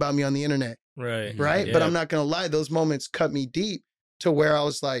said something about me on the internet. Right. Yeah. But I'm not going to lie, those moments cut me deep to where I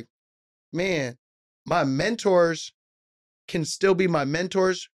was like, man, my mentors can still be my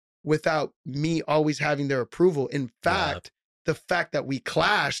mentors without me always having their approval. In fact, the fact that we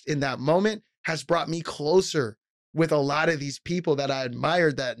clashed in that moment has brought me closer with a lot of these people that I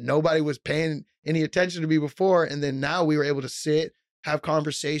admired that nobody was paying any attention to me before. And then now we were able to sit, have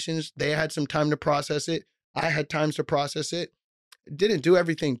conversations. They had some time to process it. I had times to process it. Didn't do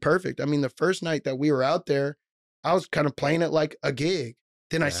everything perfect. I mean, the first night that we were out there, I was kind of playing it like a gig.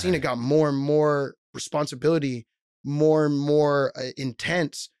 Then I seen it got more and more responsibility, more and more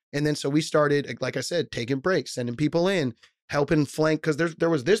intense. And then so we started, like I said, taking breaks, sending people in, helping flank, because there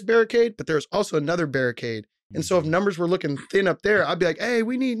was this barricade, but there's also another barricade. And so if numbers were looking thin up there, I'd be like, hey,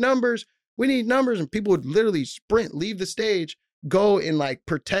 we need numbers. And people would literally sprint, leave the stage, go and like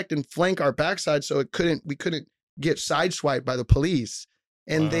protect and flank our backside so we couldn't get sideswiped by the police.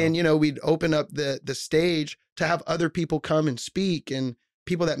 And then, you know, we'd open up the stage to have other people come and speak, and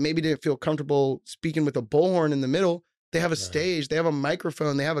people that maybe didn't feel comfortable speaking with a bullhorn in the middle, they have a stage, they have a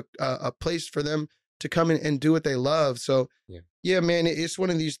microphone, they have a place for them to come in and do what they love. So yeah, man, it's one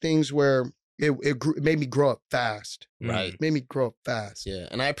of these things where it made me grow up fast. Right. Made me grow up fast. Yeah.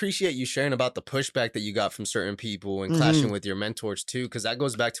 And I appreciate you sharing about the pushback that you got from certain people and clashing with your mentors too, because that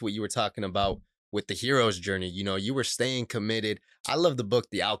goes back to what you were talking about with the hero's journey. You know, you were staying committed. I love the book,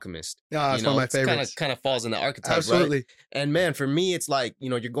 The Alchemist. Yeah, it's one of my favorites. Kind of falls in the archetype, Absolutely. Right? And man, for me, it's like,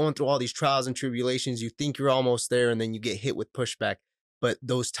 you know, you're going through all these trials and tribulations. You think you're almost there, and then you get hit with pushback. But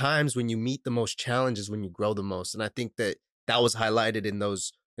those times when you meet the most challenges, when you grow the most. And I think that was highlighted in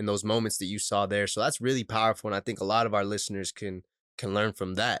those moments that you saw there. So that's really powerful. And I think a lot of our listeners can learn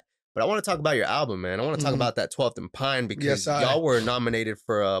from that. But I want to talk about your album, man. I want to talk about that 12th and Pine, because y'all were nominated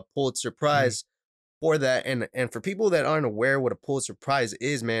for a Pulitzer Prize for that. And for people that aren't aware what a Pulitzer Prize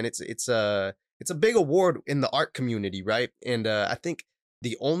is, man, it's a big award in the art community, right? And I think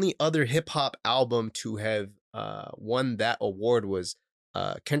the only other hip hop album to have won that award was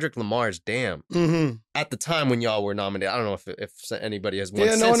Kendrick Lamar's Damn. At the time when y'all were nominated. I don't know if anybody has won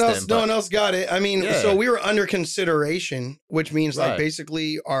since then. No one else got it. I mean, so we were under consideration, which means like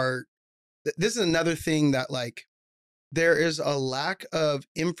basically this is another thing that like there is a lack of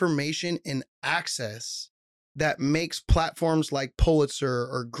information and access that makes platforms like Pulitzer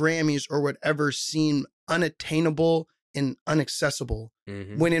or Grammys or whatever seem unattainable and inaccessible.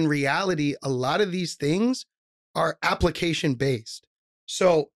 When in reality, a lot of these things are application based.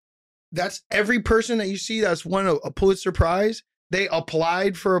 So that's every person that you see that's won a Pulitzer Prize, they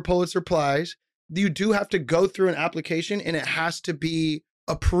applied for a Pulitzer Prize. You do have to go through an application, and it has to be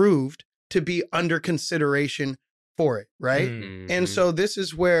approved to be under consideration for it, right? And so this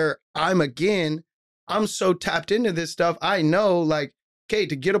is where I'm so tapped into this stuff. I know, like, okay,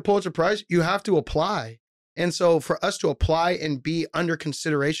 to get a Pulitzer Prize, you have to apply. And so for us to apply and be under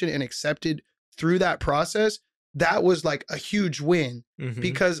consideration and accepted through that process, that was like a huge win,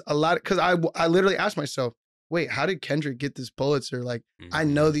 because I literally asked myself, wait, how did Kendrick get this Pulitzer? Like, I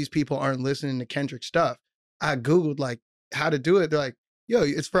know these people aren't listening to Kendrick stuff. I Googled like how to do it. They're like, yo,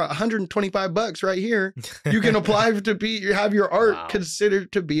 it's for $125 right here. You can apply to have your art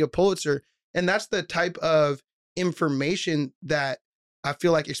considered to be a Pulitzer. And that's the type of information that I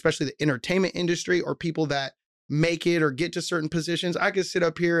feel like, especially the entertainment industry or people that make it or get to certain positions, I could sit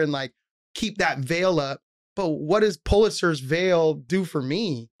up here and like keep that veil up. But what does Pulitzer's veil do for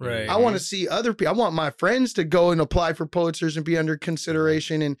me? Right. I want to see other people. I want my friends to go and apply for Pulitzers and be under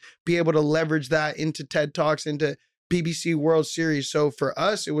consideration and be able to leverage that into TED Talks, into BBC World Series. So for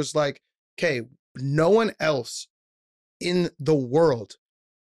us, it was like, okay, no one else in the world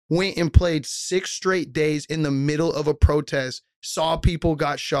went and played 6 straight days in the middle of a protest, saw people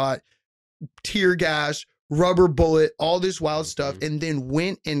got shot, tear gas, rubber bullet, all this wild stuff, and then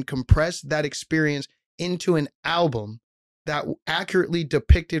went and compressed that experience into an album that accurately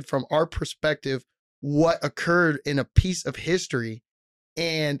depicted from our perspective what occurred in a piece of history,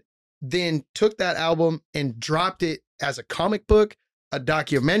 and then took that album and dropped it as a comic book, a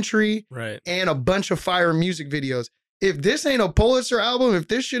documentary, and a bunch of fire music videos. If this ain't a Pulitzer album, if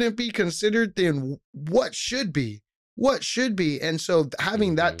this shouldn't be considered, then what should be? What should be? And so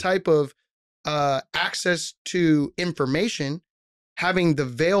having that type of access to information, having the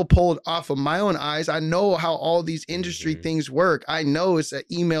veil pulled off of my own eyes, I know how all these industry things work. I know it's an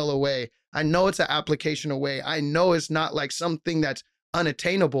email away. I know it's an application away. I know it's not like something that's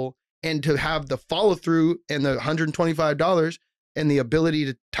unattainable. And to have the follow through and the $125 and the ability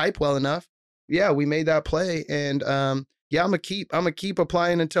to type well enough, yeah, we made that play. And yeah, I'm gonna keep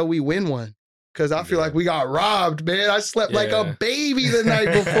applying until we win one. Cause I feel like we got robbed, man. I slept like a baby the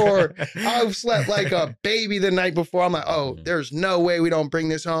night before. I slept like a baby the night before. I'm like, oh, there's no way we don't bring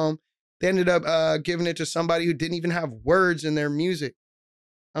this home. They ended up giving it to somebody who didn't even have words in their music.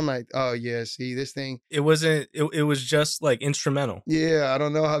 I'm like, oh yeah, see this thing. It wasn't, it was just like instrumental. Yeah, I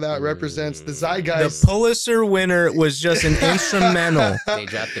don't know how that represents the zeitgeist. The Pulitzer winner was just an instrumental. They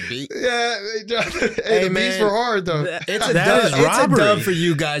dropped the beat. Yeah, they dropped it. Hey, the beats were hard though. It's a dub for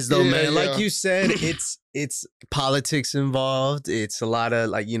you guys though, man. Like you said, it's politics involved. It's a lot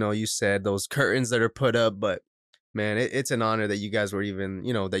of, like, you know, you said those curtains that are put up, but man, it's an honor that you guys were even,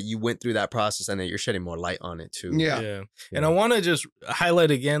 you know, that you went through that process and that you're shedding more light on it too. Yeah. And I want to just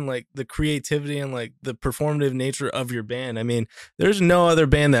highlight again, like the creativity and like the performative nature of your band. I mean, there's no other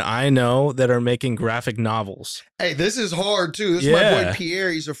band that I know that are making graphic novels. Hey, this is hard too. This is my boy Pierre.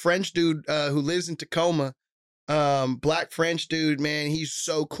 He's a French dude who lives in Tacoma. Black French dude, man. He's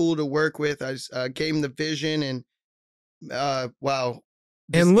so cool to work with. I gave him the vision and wow.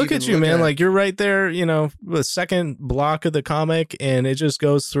 And look at you, man. Like you're right there, you know, the second block of the comic and it just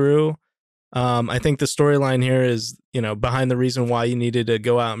goes through. I think the storyline here is, you know, behind the reason why you needed to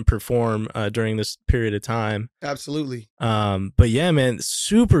go out and perform during this period of time. Absolutely. But yeah, man,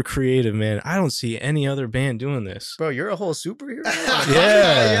 super creative, man. I don't see any other band doing this. Bro, you're a whole superhero.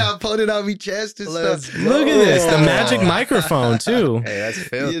 Yeah, I put it on me chest and stuff. Look at this, the magic microphone too. Hey, that's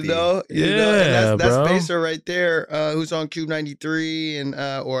filthy. You know, and that's Baser right there, who's on Cube 93, and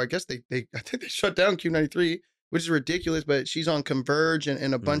or I guess I think they shut down Cube 93, which is ridiculous. But she's on Converge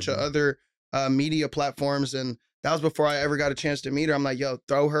and a bunch of other media platforms, and that was before I ever got a chance to meet her. I'm like, yo,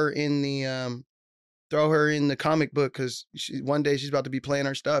 throw her in the comic book, because one day she's about to be playing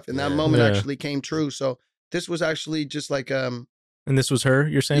our stuff, and that moment actually came true. So this was actually just like and this was her,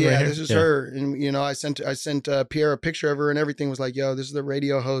 you're saying? Yeah, right here? This is her. And you know, I sent Pierre a picture of her and everything. Was like, yo, this is the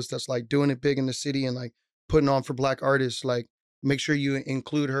radio host that's like doing it big in the city and like putting on for Black artists. Like, make sure you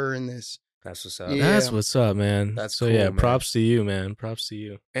include her in this. That's what's up. Yeah. That's what's up, man. That's so cool, yeah, man. props to you, man. Props to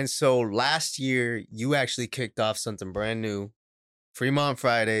you. And so last year, you actually kicked off something brand new, Fremont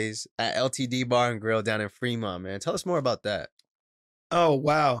Fridays at LTD Bar and Grill down in Fremont, man. Tell us more about that. Oh,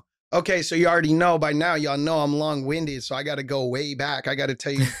 wow. Okay, so you already know by now, y'all know I'm long-winded, so I got to go way back. I got to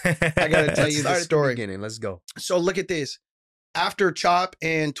tell you the story. Beginning. Let's go. So look at this. After Chop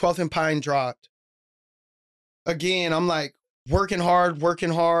and 12th and Pine dropped, again, I'm like, working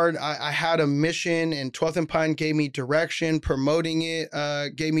hard. I had a mission, and 12th and Pine gave me direction. Promoting it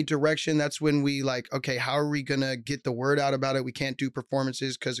gave me direction. That's when we like, okay, how are we going to get the word out about it? We can't do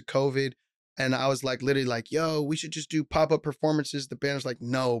performances because of COVID. And I was like, literally like, yo, we should just do pop-up performances. The band was like,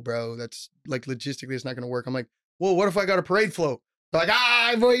 no, bro, that's like logistically, it's not going to work. I'm like, well, what if I got a parade float? They're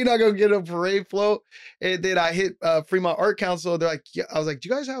like, boy, you're not going to get a parade float. And then I hit Fremont Art Council. They're like, yeah. I was like, do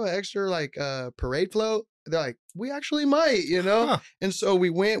you guys have an extra like parade float? They're like, we actually might, you know? Huh. And so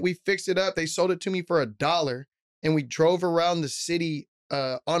we went, we fixed it up. They sold it to me for $1. And we drove around the city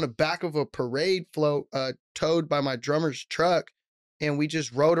on the back of a parade float towed by my drummer's truck. And we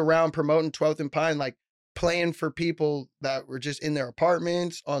just rode around promoting 12th and Pine, like playing for people that were just in their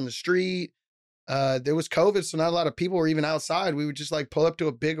apartments, on the street. there was COVID, so not a lot of people were even outside. We would just like pull up to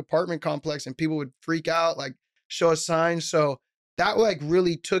a big apartment complex and people would freak out, like show us signs. So that like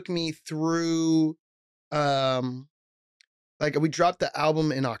really took me through, like we dropped the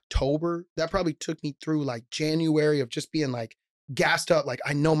album in October. That probably took me through like January of just being like gassed up. Like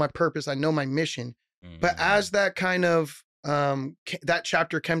I know my purpose, I know my mission. But as that kind of, that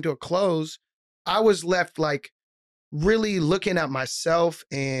chapter came to a close, I was left like really looking at myself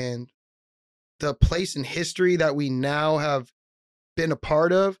and the place in history that we now have been a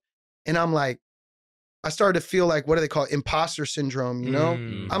part of. And I'm like, I started to feel like, what do they call it? Imposter syndrome, you know?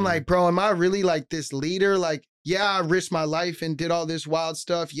 I'm like, bro, am I really like this leader? Like, yeah, I risked my life and did all this wild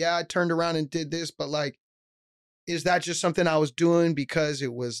stuff. Yeah, I turned around and did this, but like, is that just something I was doing because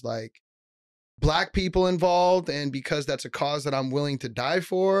it was like Black people involved and because that's a cause that I'm willing to die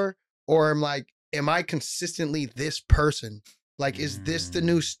for? Or I'm like, am I consistently this person? Like, is this the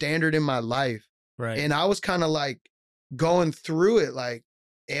new standard in my life? Right. And I was kind of like going through it, like,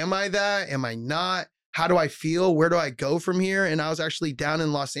 am I that? Am I not? How do I feel? Where do I go from here? And I was actually down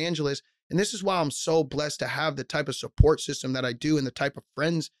in Los Angeles. And this is why I'm so blessed to have the type of support system that I do and the type of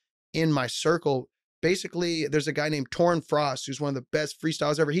friends in my circle. Basically, there's a guy named Torrin Frost, who's one of the best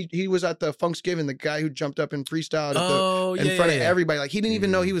freestylers ever. He was at the Funksgiving, the guy who jumped up and freestyled in front of everybody. Like, he didn't even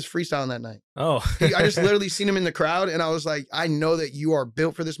know he was freestyling that night. I just literally seen him in the crowd, and I was like, I know that you are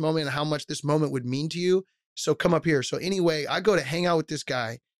built for this moment and how much this moment would mean to you. So come up here. So anyway, I go to hang out with this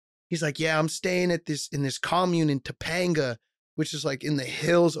guy. He's like, yeah, I'm staying at in this commune in Topanga, which is like in the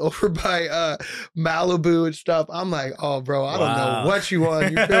hills over by Malibu and stuff. I'm like, oh, bro, I don't know what you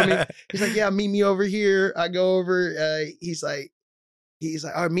want. You feel me? He's like, yeah, meet me over here. I go over. He's like,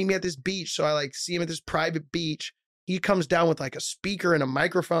 all right, meet me at this beach. So I like see him at this private beach. He comes down with like a speaker and a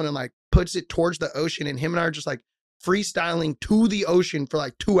microphone and like puts it towards the ocean. And him and I are just like freestyling to the ocean for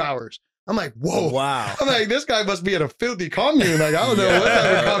like 2 hours. I'm like, whoa. Wow. I'm like, this guy must be in a filthy commune. Like, I don't know what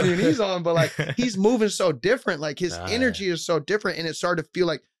type of commune he's on, but like, he's moving so different. Like, his energy is so different. And it started to feel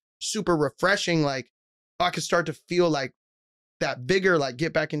like super refreshing. Like, I could start to feel like that vigor, like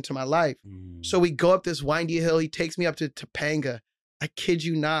get back into my life. So we go up this windy hill. He takes me up to Topanga. I kid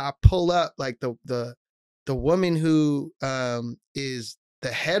you not. I pull up like the woman who is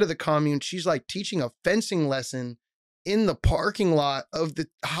the head of the commune. She's like teaching a fencing lesson in the parking lot of the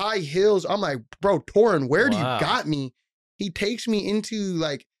high hills. I'm like, bro, Torrin, where do you got me? He takes me into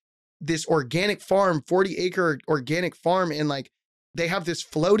like this organic farm, 40-acre organic farm. And like, they have this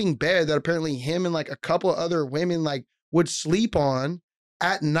floating bed that apparently him and like a couple other women like would sleep on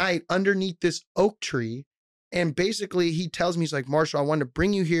at night underneath this oak tree. And basically he tells me, he's like, Marshall, I wanted to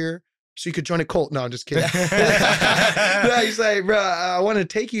bring you here so you could join a cult. No, I'm just kidding. No, he's like, bro, I want to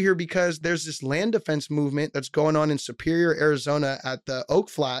take you here because there's this land defense movement that's going on in Superior, Arizona at the Oak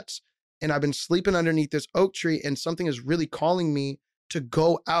Flats. And I've been sleeping underneath this oak tree and something is really calling me to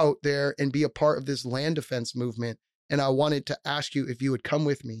go out there and be a part of this land defense movement. And I wanted to ask you if you would come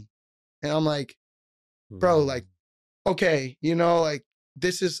with me. And I'm like, bro, like, okay, you know, like,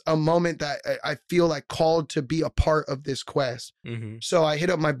 this is a moment that I feel like called to be a part of this quest. So I hit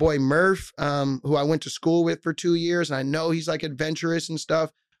up my boy Murph, who I went to school with for 2 years. And I know he's like adventurous and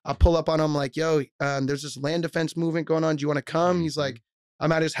stuff. I pull up on him like, yo, there's this land defense movement going on. Do you want to come? He's like,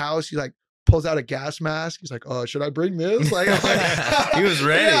 I'm at his house. He like pulls out a gas mask. He's like, oh, should I bring this? Like, I'm like he was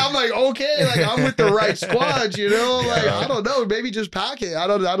ready. Yeah, I'm like, okay, like I'm with the right squad, you know? Like, I don't know, maybe just pack it. I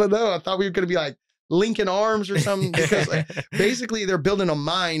don't know. I thought we were going to be like linking arms or something because like, basically they're building a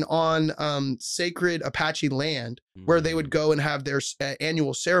mine on sacred Apache land where they would go and have their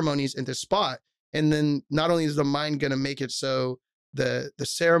annual ceremonies in this spot. And then not only is the mine going to make it so the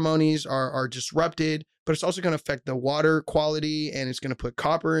ceremonies are disrupted, but it's also going to affect the water quality and it's going to put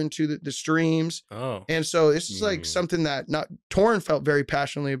copper into the streams. And so this is like something that not Torrin felt very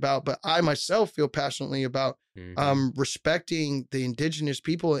passionately about, but I myself feel passionately about respecting the indigenous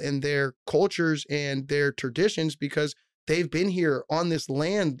people and their cultures and their traditions because they've been here on this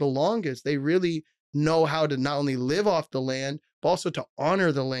land the longest. They really know how to not only live off the land, but also to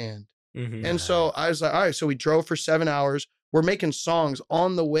honor the land. And so I was like, all right, so we drove for 7 hours. We're making songs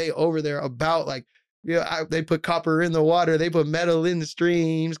on the way over there about like, they put copper in the water. They put metal in the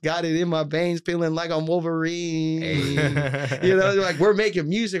streams. Got it in my veins, feeling like I'm Wolverine. You know, like we're making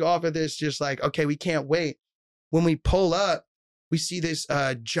music off of this. Just like, okay, we can't wait. When we pull up, we see this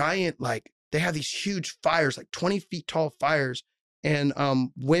giant, like they have these huge fires, like 20 feet tall fires. And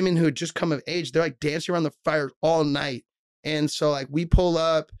women who had just come of age, they're like dancing around the fires all night. And so like we pull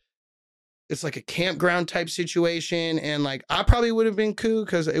up, it's like a campground type situation. And like, I probably would have been cool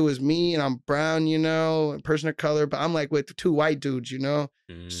because it was me and I'm brown, you know, a person of color, but I'm like with 2 white dudes, you know?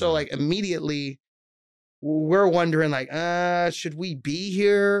 So like immediately we're wondering like, should we be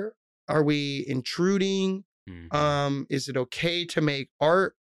here? Are we intruding? Is it okay to make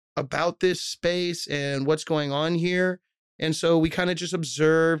art about this space and what's going on here? And so we kind of just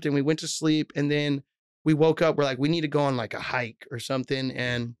observed and we went to sleep, and then we woke up. We're like, we need to go on like a hike or something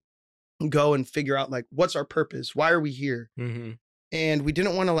and go and figure out like, what's our purpose? Why are we here? And we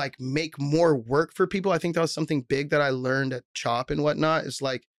didn't want to like make more work for people. I think that was something big that I learned at CHOP and whatnot. It's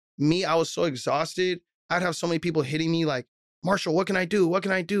like me, I was so exhausted. I'd have so many people hitting me like, Marshall, what can I do? What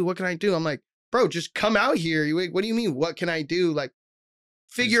can I do? What can I do? I'm like, bro, just come out here. What do you mean? What can I do? Like,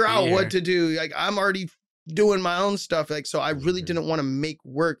 figure out what to do. Like, I'm already doing my own stuff. Like, so I really didn't want to make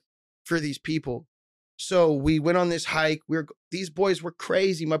work for these people. So we went on this hike. These boys were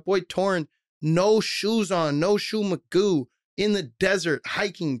crazy. My boy Torrin, no shoes on, no shoe Magoo, in the desert,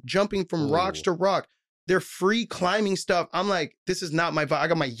 hiking, jumping from rocks to rock. They're free climbing stuff. I'm like, this is not my vibe. I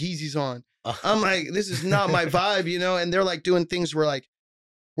got my Yeezys on. I'm like, this is not my vibe, you know? And they're like doing things where like,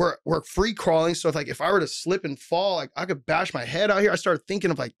 we're free crawling. So if I were to slip and fall, like I could bash my head out here. I started thinking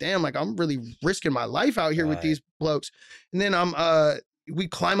of like, damn, like I'm really risking my life out here with these blokes. And then we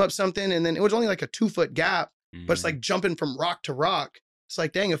climb up something, and then it was only like a 2-foot gap, but it's like jumping from rock to rock. It's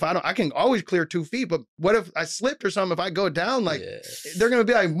like, dang, I can always clear 2 feet, but what if I slipped or something? If I go down, like they're going to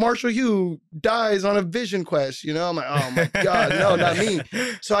be like, Marshall Hugh dies on a vision quest. You know, I'm like, oh my God, no, not me.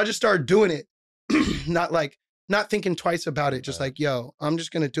 So I just started doing it. Not thinking twice about it, just like, yo, I'm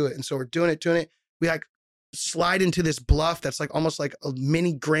just going to do it. And so we're doing it. We like slide into this bluff that's like almost like a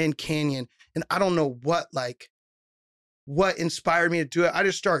mini Grand Canyon. And I don't know what inspired me to do it. I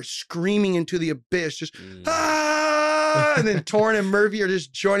just started screaming into the abyss, just, and then Torrin and Murphy are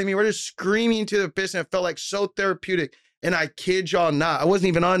just joining me. We're just screaming into the abyss, and it felt like so therapeutic. And I kid y'all not, I wasn't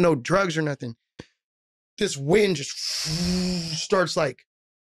even on no drugs or nothing. This wind just starts like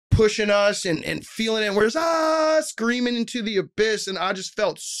pushing us and feeling it. And we're just screaming into the abyss. And I just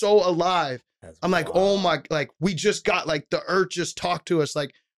felt so alive. I'm like, oh my, like we just got like the earth just talked to us.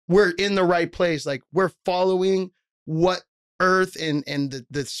 Like we're in the right place. Like we're following what earth and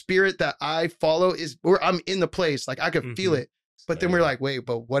the spirit that I follow is where I'm in the place. Like I could feel it. But then we're like, wait,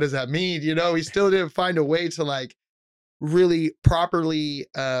 but what does that mean? You know, we still didn't find a way to like really properly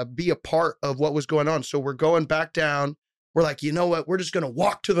be a part of what was going on. So we're going back down. We're like, you know what? We're just going to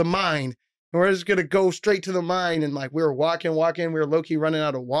walk to the mine. And we're just going to go straight to the mine. And like, we were walking. We were low-key running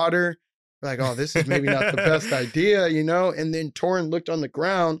out of water. We're like, oh, this is maybe not the best idea, you know? And then Torrin looked on the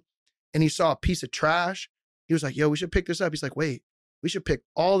ground and he saw a piece of trash. He was like, yo, we should pick this up. He's like, wait, we should pick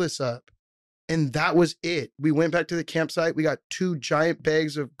all this up. And that was it. We went back to the campsite. We got 2 giant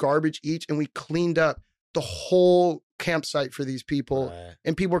bags of garbage each, and we cleaned up the whole campsite for these people. Right.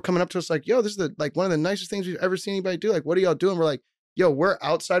 And people were coming up to us like, yo, this is one of the nicest things we've ever seen anybody do. Like, what are y'all doing? We're like, yo, we're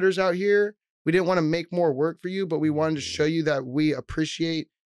outsiders out here. We didn't want to make more work for you, but we wanted to show you that we appreciate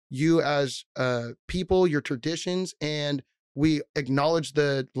you as people, your traditions, and we acknowledge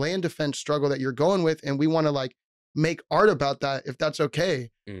the land defense struggle that you're going with, and we want to like make art about that if that's okay.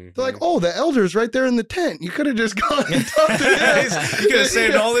 They're like, oh, the elder's right there in the tent. You could have just gone and talked to him. You could have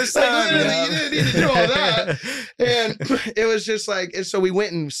saved all this time. Like, you didn't need to do all that. And it was just like, and so we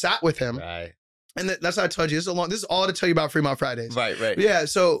went and sat with him. Right. And that's how I told you. This is all to tell you about Fremont Fridays. Right. Yeah.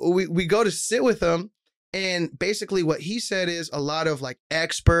 So we go to sit with him, and basically what he said is a lot of like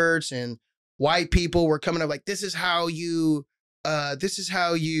experts and white people were coming up like, this is how you, this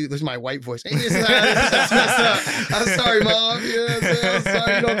is my white voice. Hey, I'm sorry, Mom. I'm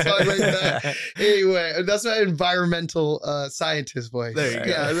sorry, you don't talk like that. Anyway, that's my environmental scientist voice. There you go.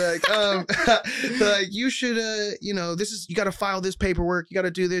 Yeah, like you should, you got to file this paperwork. You got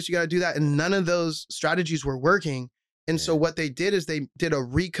to do this. You got to do that. And none of those strategies were working. And so what they did is they did a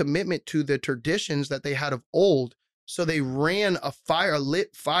recommitment to the traditions that they had of old. So they ran a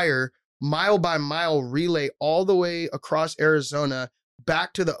lit fire, mile by mile relay all the way across Arizona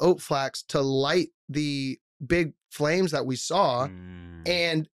back to the oat flax to light the big flames that we saw.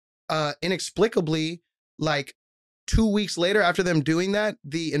 And inexplicably, like 2 weeks later after them doing that,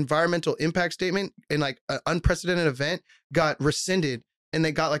 the environmental impact statement in like an unprecedented event got rescinded, and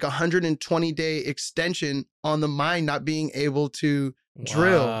they got like 120-day extension on the mine not being able to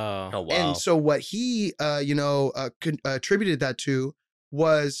drill. Oh, wow. And so what he attributed that to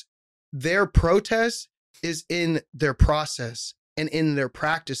was their protest is in their process and in their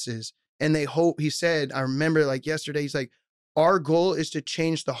practices. And he said, I remember like yesterday, he's like, our goal is to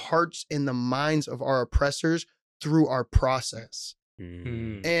change the hearts and the minds of our oppressors through our process.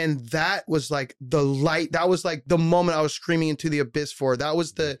 And And that was like the light. That was like the moment I was screaming into the abyss for. That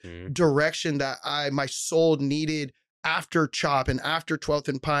was the direction that my soul needed after Chop and after 12th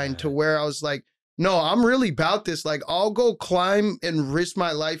and Pine, to where I was like, no, I'm really about this. Like, I'll go climb and risk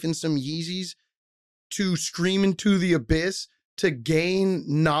my life in some Yeezys to scream into the abyss, to gain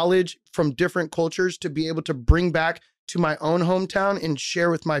knowledge from different cultures, to be able to bring back to my own hometown and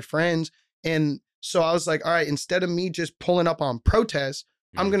share with my friends. And so I was like, all right, instead of me just pulling up on protests,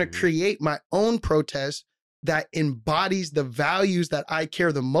 I'm going to create my own protest that embodies the values that I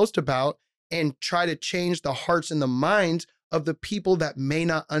care the most about, and try to change the hearts and the minds of the people that may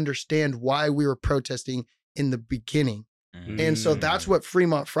not understand why we were protesting in the beginning. And so that's what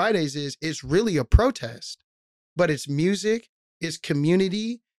Fremont Fridays is. It's really a protest, but it's music, it's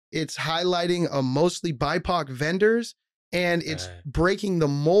community, it's highlighting mostly BIPOC vendors, and it's breaking the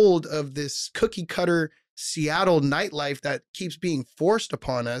mold of this cookie cutter Seattle nightlife that keeps being forced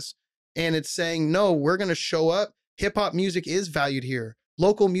upon us. And it's saying, no, we're going to show up. Hip hop music is valued here.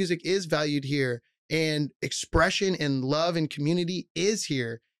 Local music is valued here. And expression and love and community is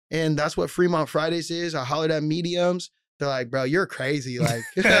here. And that's what Fremont Fridays is. I hollered at mediums. They're like, bro, you're crazy. Like,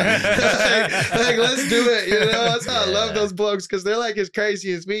 like, let's do it. You know, that's how I love those blokes, because they're like as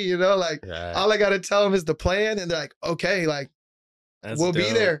crazy as me, you know, like all I got to tell them is the plan. And they're like, okay, like, we'll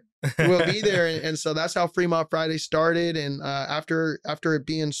be there. We'll be there. And so that's how Fremont Friday started. And after it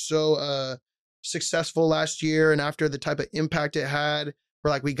being so successful last year, and after the type of impact it had,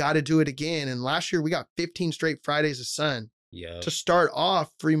 we're like, we got to do it again. And last year we got 15 straight Fridays of sun. To start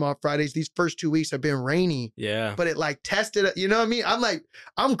off Fremont Fridays. These first 2 weeks have been rainy. But it like tested, you know what I mean? I'm like,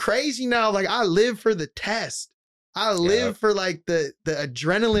 I'm crazy now. Like, I live for the test. I live for like the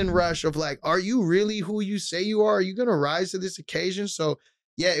adrenaline rush of like, are you really who you say you are? Are you going to rise to this occasion? So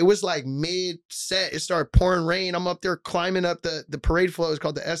yeah, it was like mid set. It started pouring rain. I'm up there climbing up the parade float. It's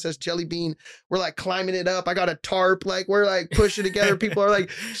called the SS Jelly Bean. We're like climbing it up. I got a tarp. Like, we're like pushing together. People are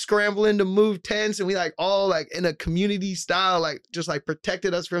like scrambling to move tents. And we like all like in a community style, like just like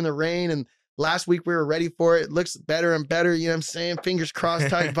protected us from the rain. And last week we were ready for it. It looks better and better. You know what I'm saying? Fingers crossed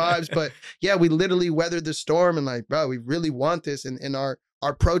type vibes. But yeah, we literally weathered the storm, and like, bro, we really want this. And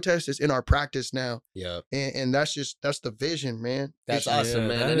our protest is in our practice now. And that's the vision, man. That's awesome,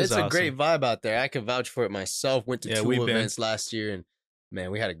 man. And it's a great vibe out there. I can vouch for it myself. Went to 2 events last year, and man,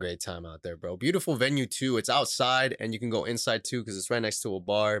 we had a great time out there, bro. Beautiful venue too. It's outside, and you can go inside too, because it's right next to a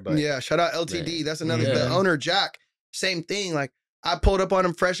bar. But yeah, shout out LTD. Man. That's another, the owner, Jack, same thing. Like, I pulled up on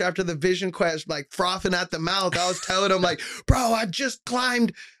him fresh after the Vision Quest, like frothing at the mouth. I was telling him like, bro, I just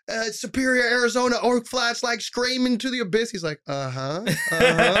climbed Superior, Arizona, Oak Flats, like screaming to the abyss. He's like, I'm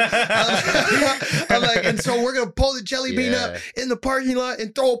like, and so we're going to pull the jelly bean up in the parking lot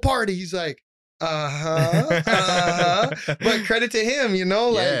and throw a party. He's like, But credit to him, you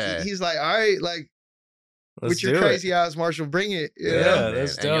know, like he's like, all right, like, with your crazy ass, Marshall, bring it. Yeah,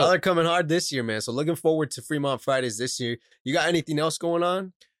 that's dope. Y'all are coming hard this year, man. So looking forward to Fremont Fridays this year. You got anything else going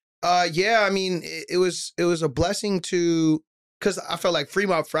on? Yeah, I mean, it was a blessing to, because I felt like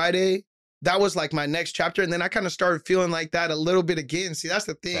Fremont Friday, that was like my next chapter. And then I kind of started feeling like that a little bit again. See, that's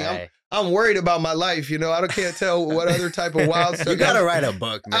the thing. Right. I'm worried about my life, you know. I can't tell what other type of wild stuff. You gotta write a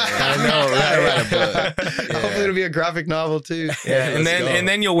book, man. I know, write a book. Yeah. Hopefully it'll be a graphic novel too. Yeah, and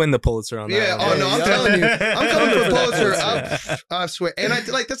then you'll win the Pulitzer on that. Yeah. Oh no, I'm telling you, I'm coming for Pulitzer. I swear. And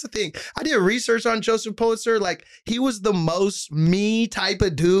like that's the thing. I did research on Joseph Pulitzer. Like, he was the most me type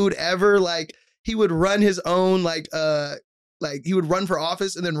of dude ever. Like, he would run his own like he would run for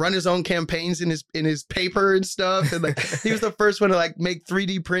office and then run his own campaigns in his paper and stuff. And like, he was the first one to like make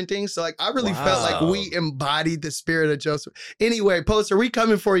 3D printing. So like, I really felt like we embodied the spirit of Joseph. Anyway, Pulitzer, we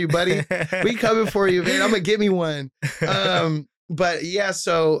coming for you, buddy. We coming for you, man. I'm gonna give me one. But yeah,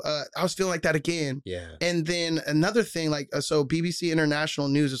 so I was feeling like that again. Yeah. And then another thing, like, so BBC International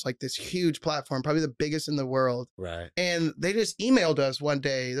News is like this huge platform, probably the biggest in the world. Right. And they just emailed us one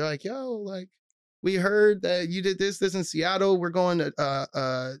day. They're like, yo, like, we heard that you did this in Seattle. We're going to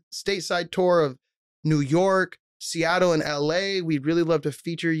a stateside tour of New York, Seattle, and LA. We'd really love to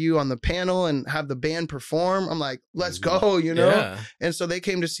feature you on the panel and have the band perform. I'm like, let's go, you know? Yeah. And so they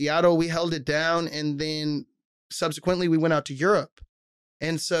came to Seattle. We held it down. And then subsequently, we went out to Europe.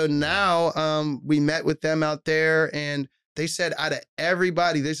 And so now we met with them out there. And they said out of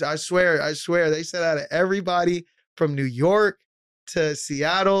everybody, I swear, they said out of everybody from New York to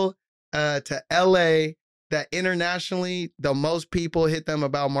Seattle, to LA, that internationally the most people hit them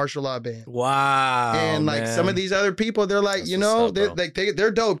about Martial Law Band. Wow. And like some of these other people, they're like, you know,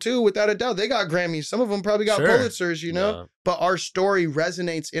 they're dope too, without a doubt. They got Grammys. Some of them probably got Pulitzers, you know. Yeah. But our story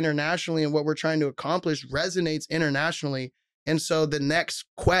resonates internationally, and what we're trying to accomplish resonates internationally. And so the next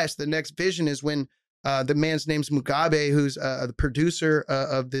quest, the next vision is when the man's name's Mugabe, who's the producer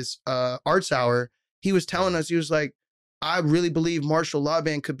of this Arts Hour. He was telling us, he was like, I really believe Martial Law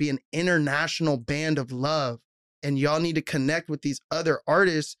Band could be an international band of love. And y'all need to connect with these other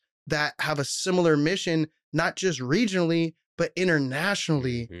artists that have a similar mission, not just regionally, but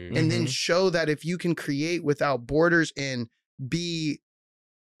internationally. And then show that if you can create without borders and be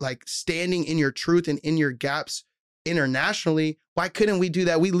like standing in your truth and in your gaps internationally, why couldn't we do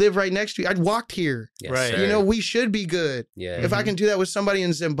that? We live right next to you. I'd walked here. Yes, Right. sir. You know, we should be good. Yeah. If I can do that with somebody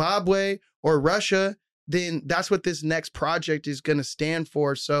in Zimbabwe or Russia, then that's what this next project is going to stand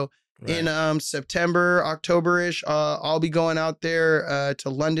for. So in September, October-ish, I'll be going out there to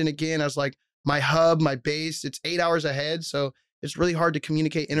London again as like my hub, my base. It's 8 hours ahead, so it's really hard to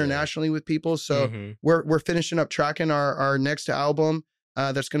communicate internationally with people. So we're finishing up tracking our next album.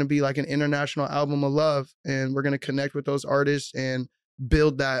 That's going to be like an international album of love, and we're going to connect with those artists and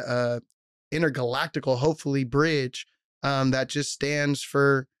build that intergalactical, hopefully, bridge that just stands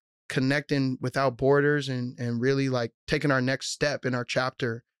for connecting without borders and really like taking our next step in our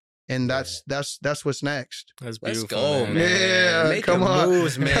chapter. And that's what's next. That's Let's beautiful. go, man. Yeah, Make come your on.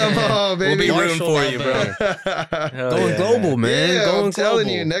 moves, man. Come on, We'll baby. be rooting Martial for Law you, bro. Band. Hell Going yeah, global, man. Yeah, Going I'm telling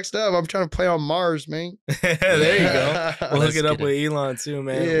global. you. Next up, I'm trying to play on Mars, man. There you go. We'll Let's hook it up get with Elon too,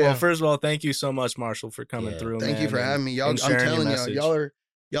 man. Yeah. Well, first of all, thank you so much, Marshall, for coming Yeah. through. Thank you man, for and- having me. Y'all, I'm and sharing your telling message.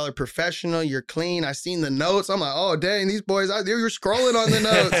 y'all are professional. You're clean. I seen the notes. I'm like, oh dang, these boys, they were scrolling on the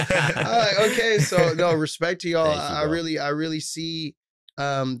notes. I'm like, okay, so no, respect to y'all. Thank you, I bro. really see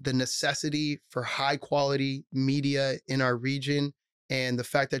the necessity for high quality media in our region, and the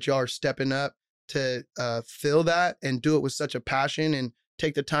fact that y'all are stepping up to fill that and do it with such a passion and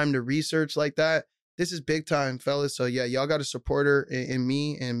take the time to research like that. This is big time, fellas. So yeah, y'all got a supporter in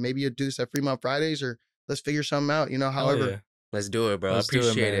me, and maybe you'll do this at Fremont Fridays, or let's figure something out. You know, Hell however. yeah. Let's do it, bro. Let's I do it,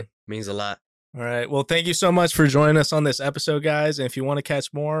 appreciate man. it. Means a lot. All right. Well, thank you so much for joining us on this episode, guys. And if you want to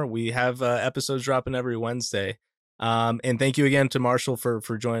catch more, we have episodes dropping every Wednesday. And thank you again to Marshall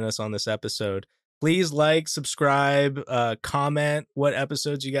for joining us on this episode. Please like, subscribe, comment what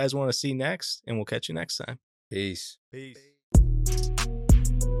episodes you guys want to see next, and we'll catch you next time. Peace. Peace.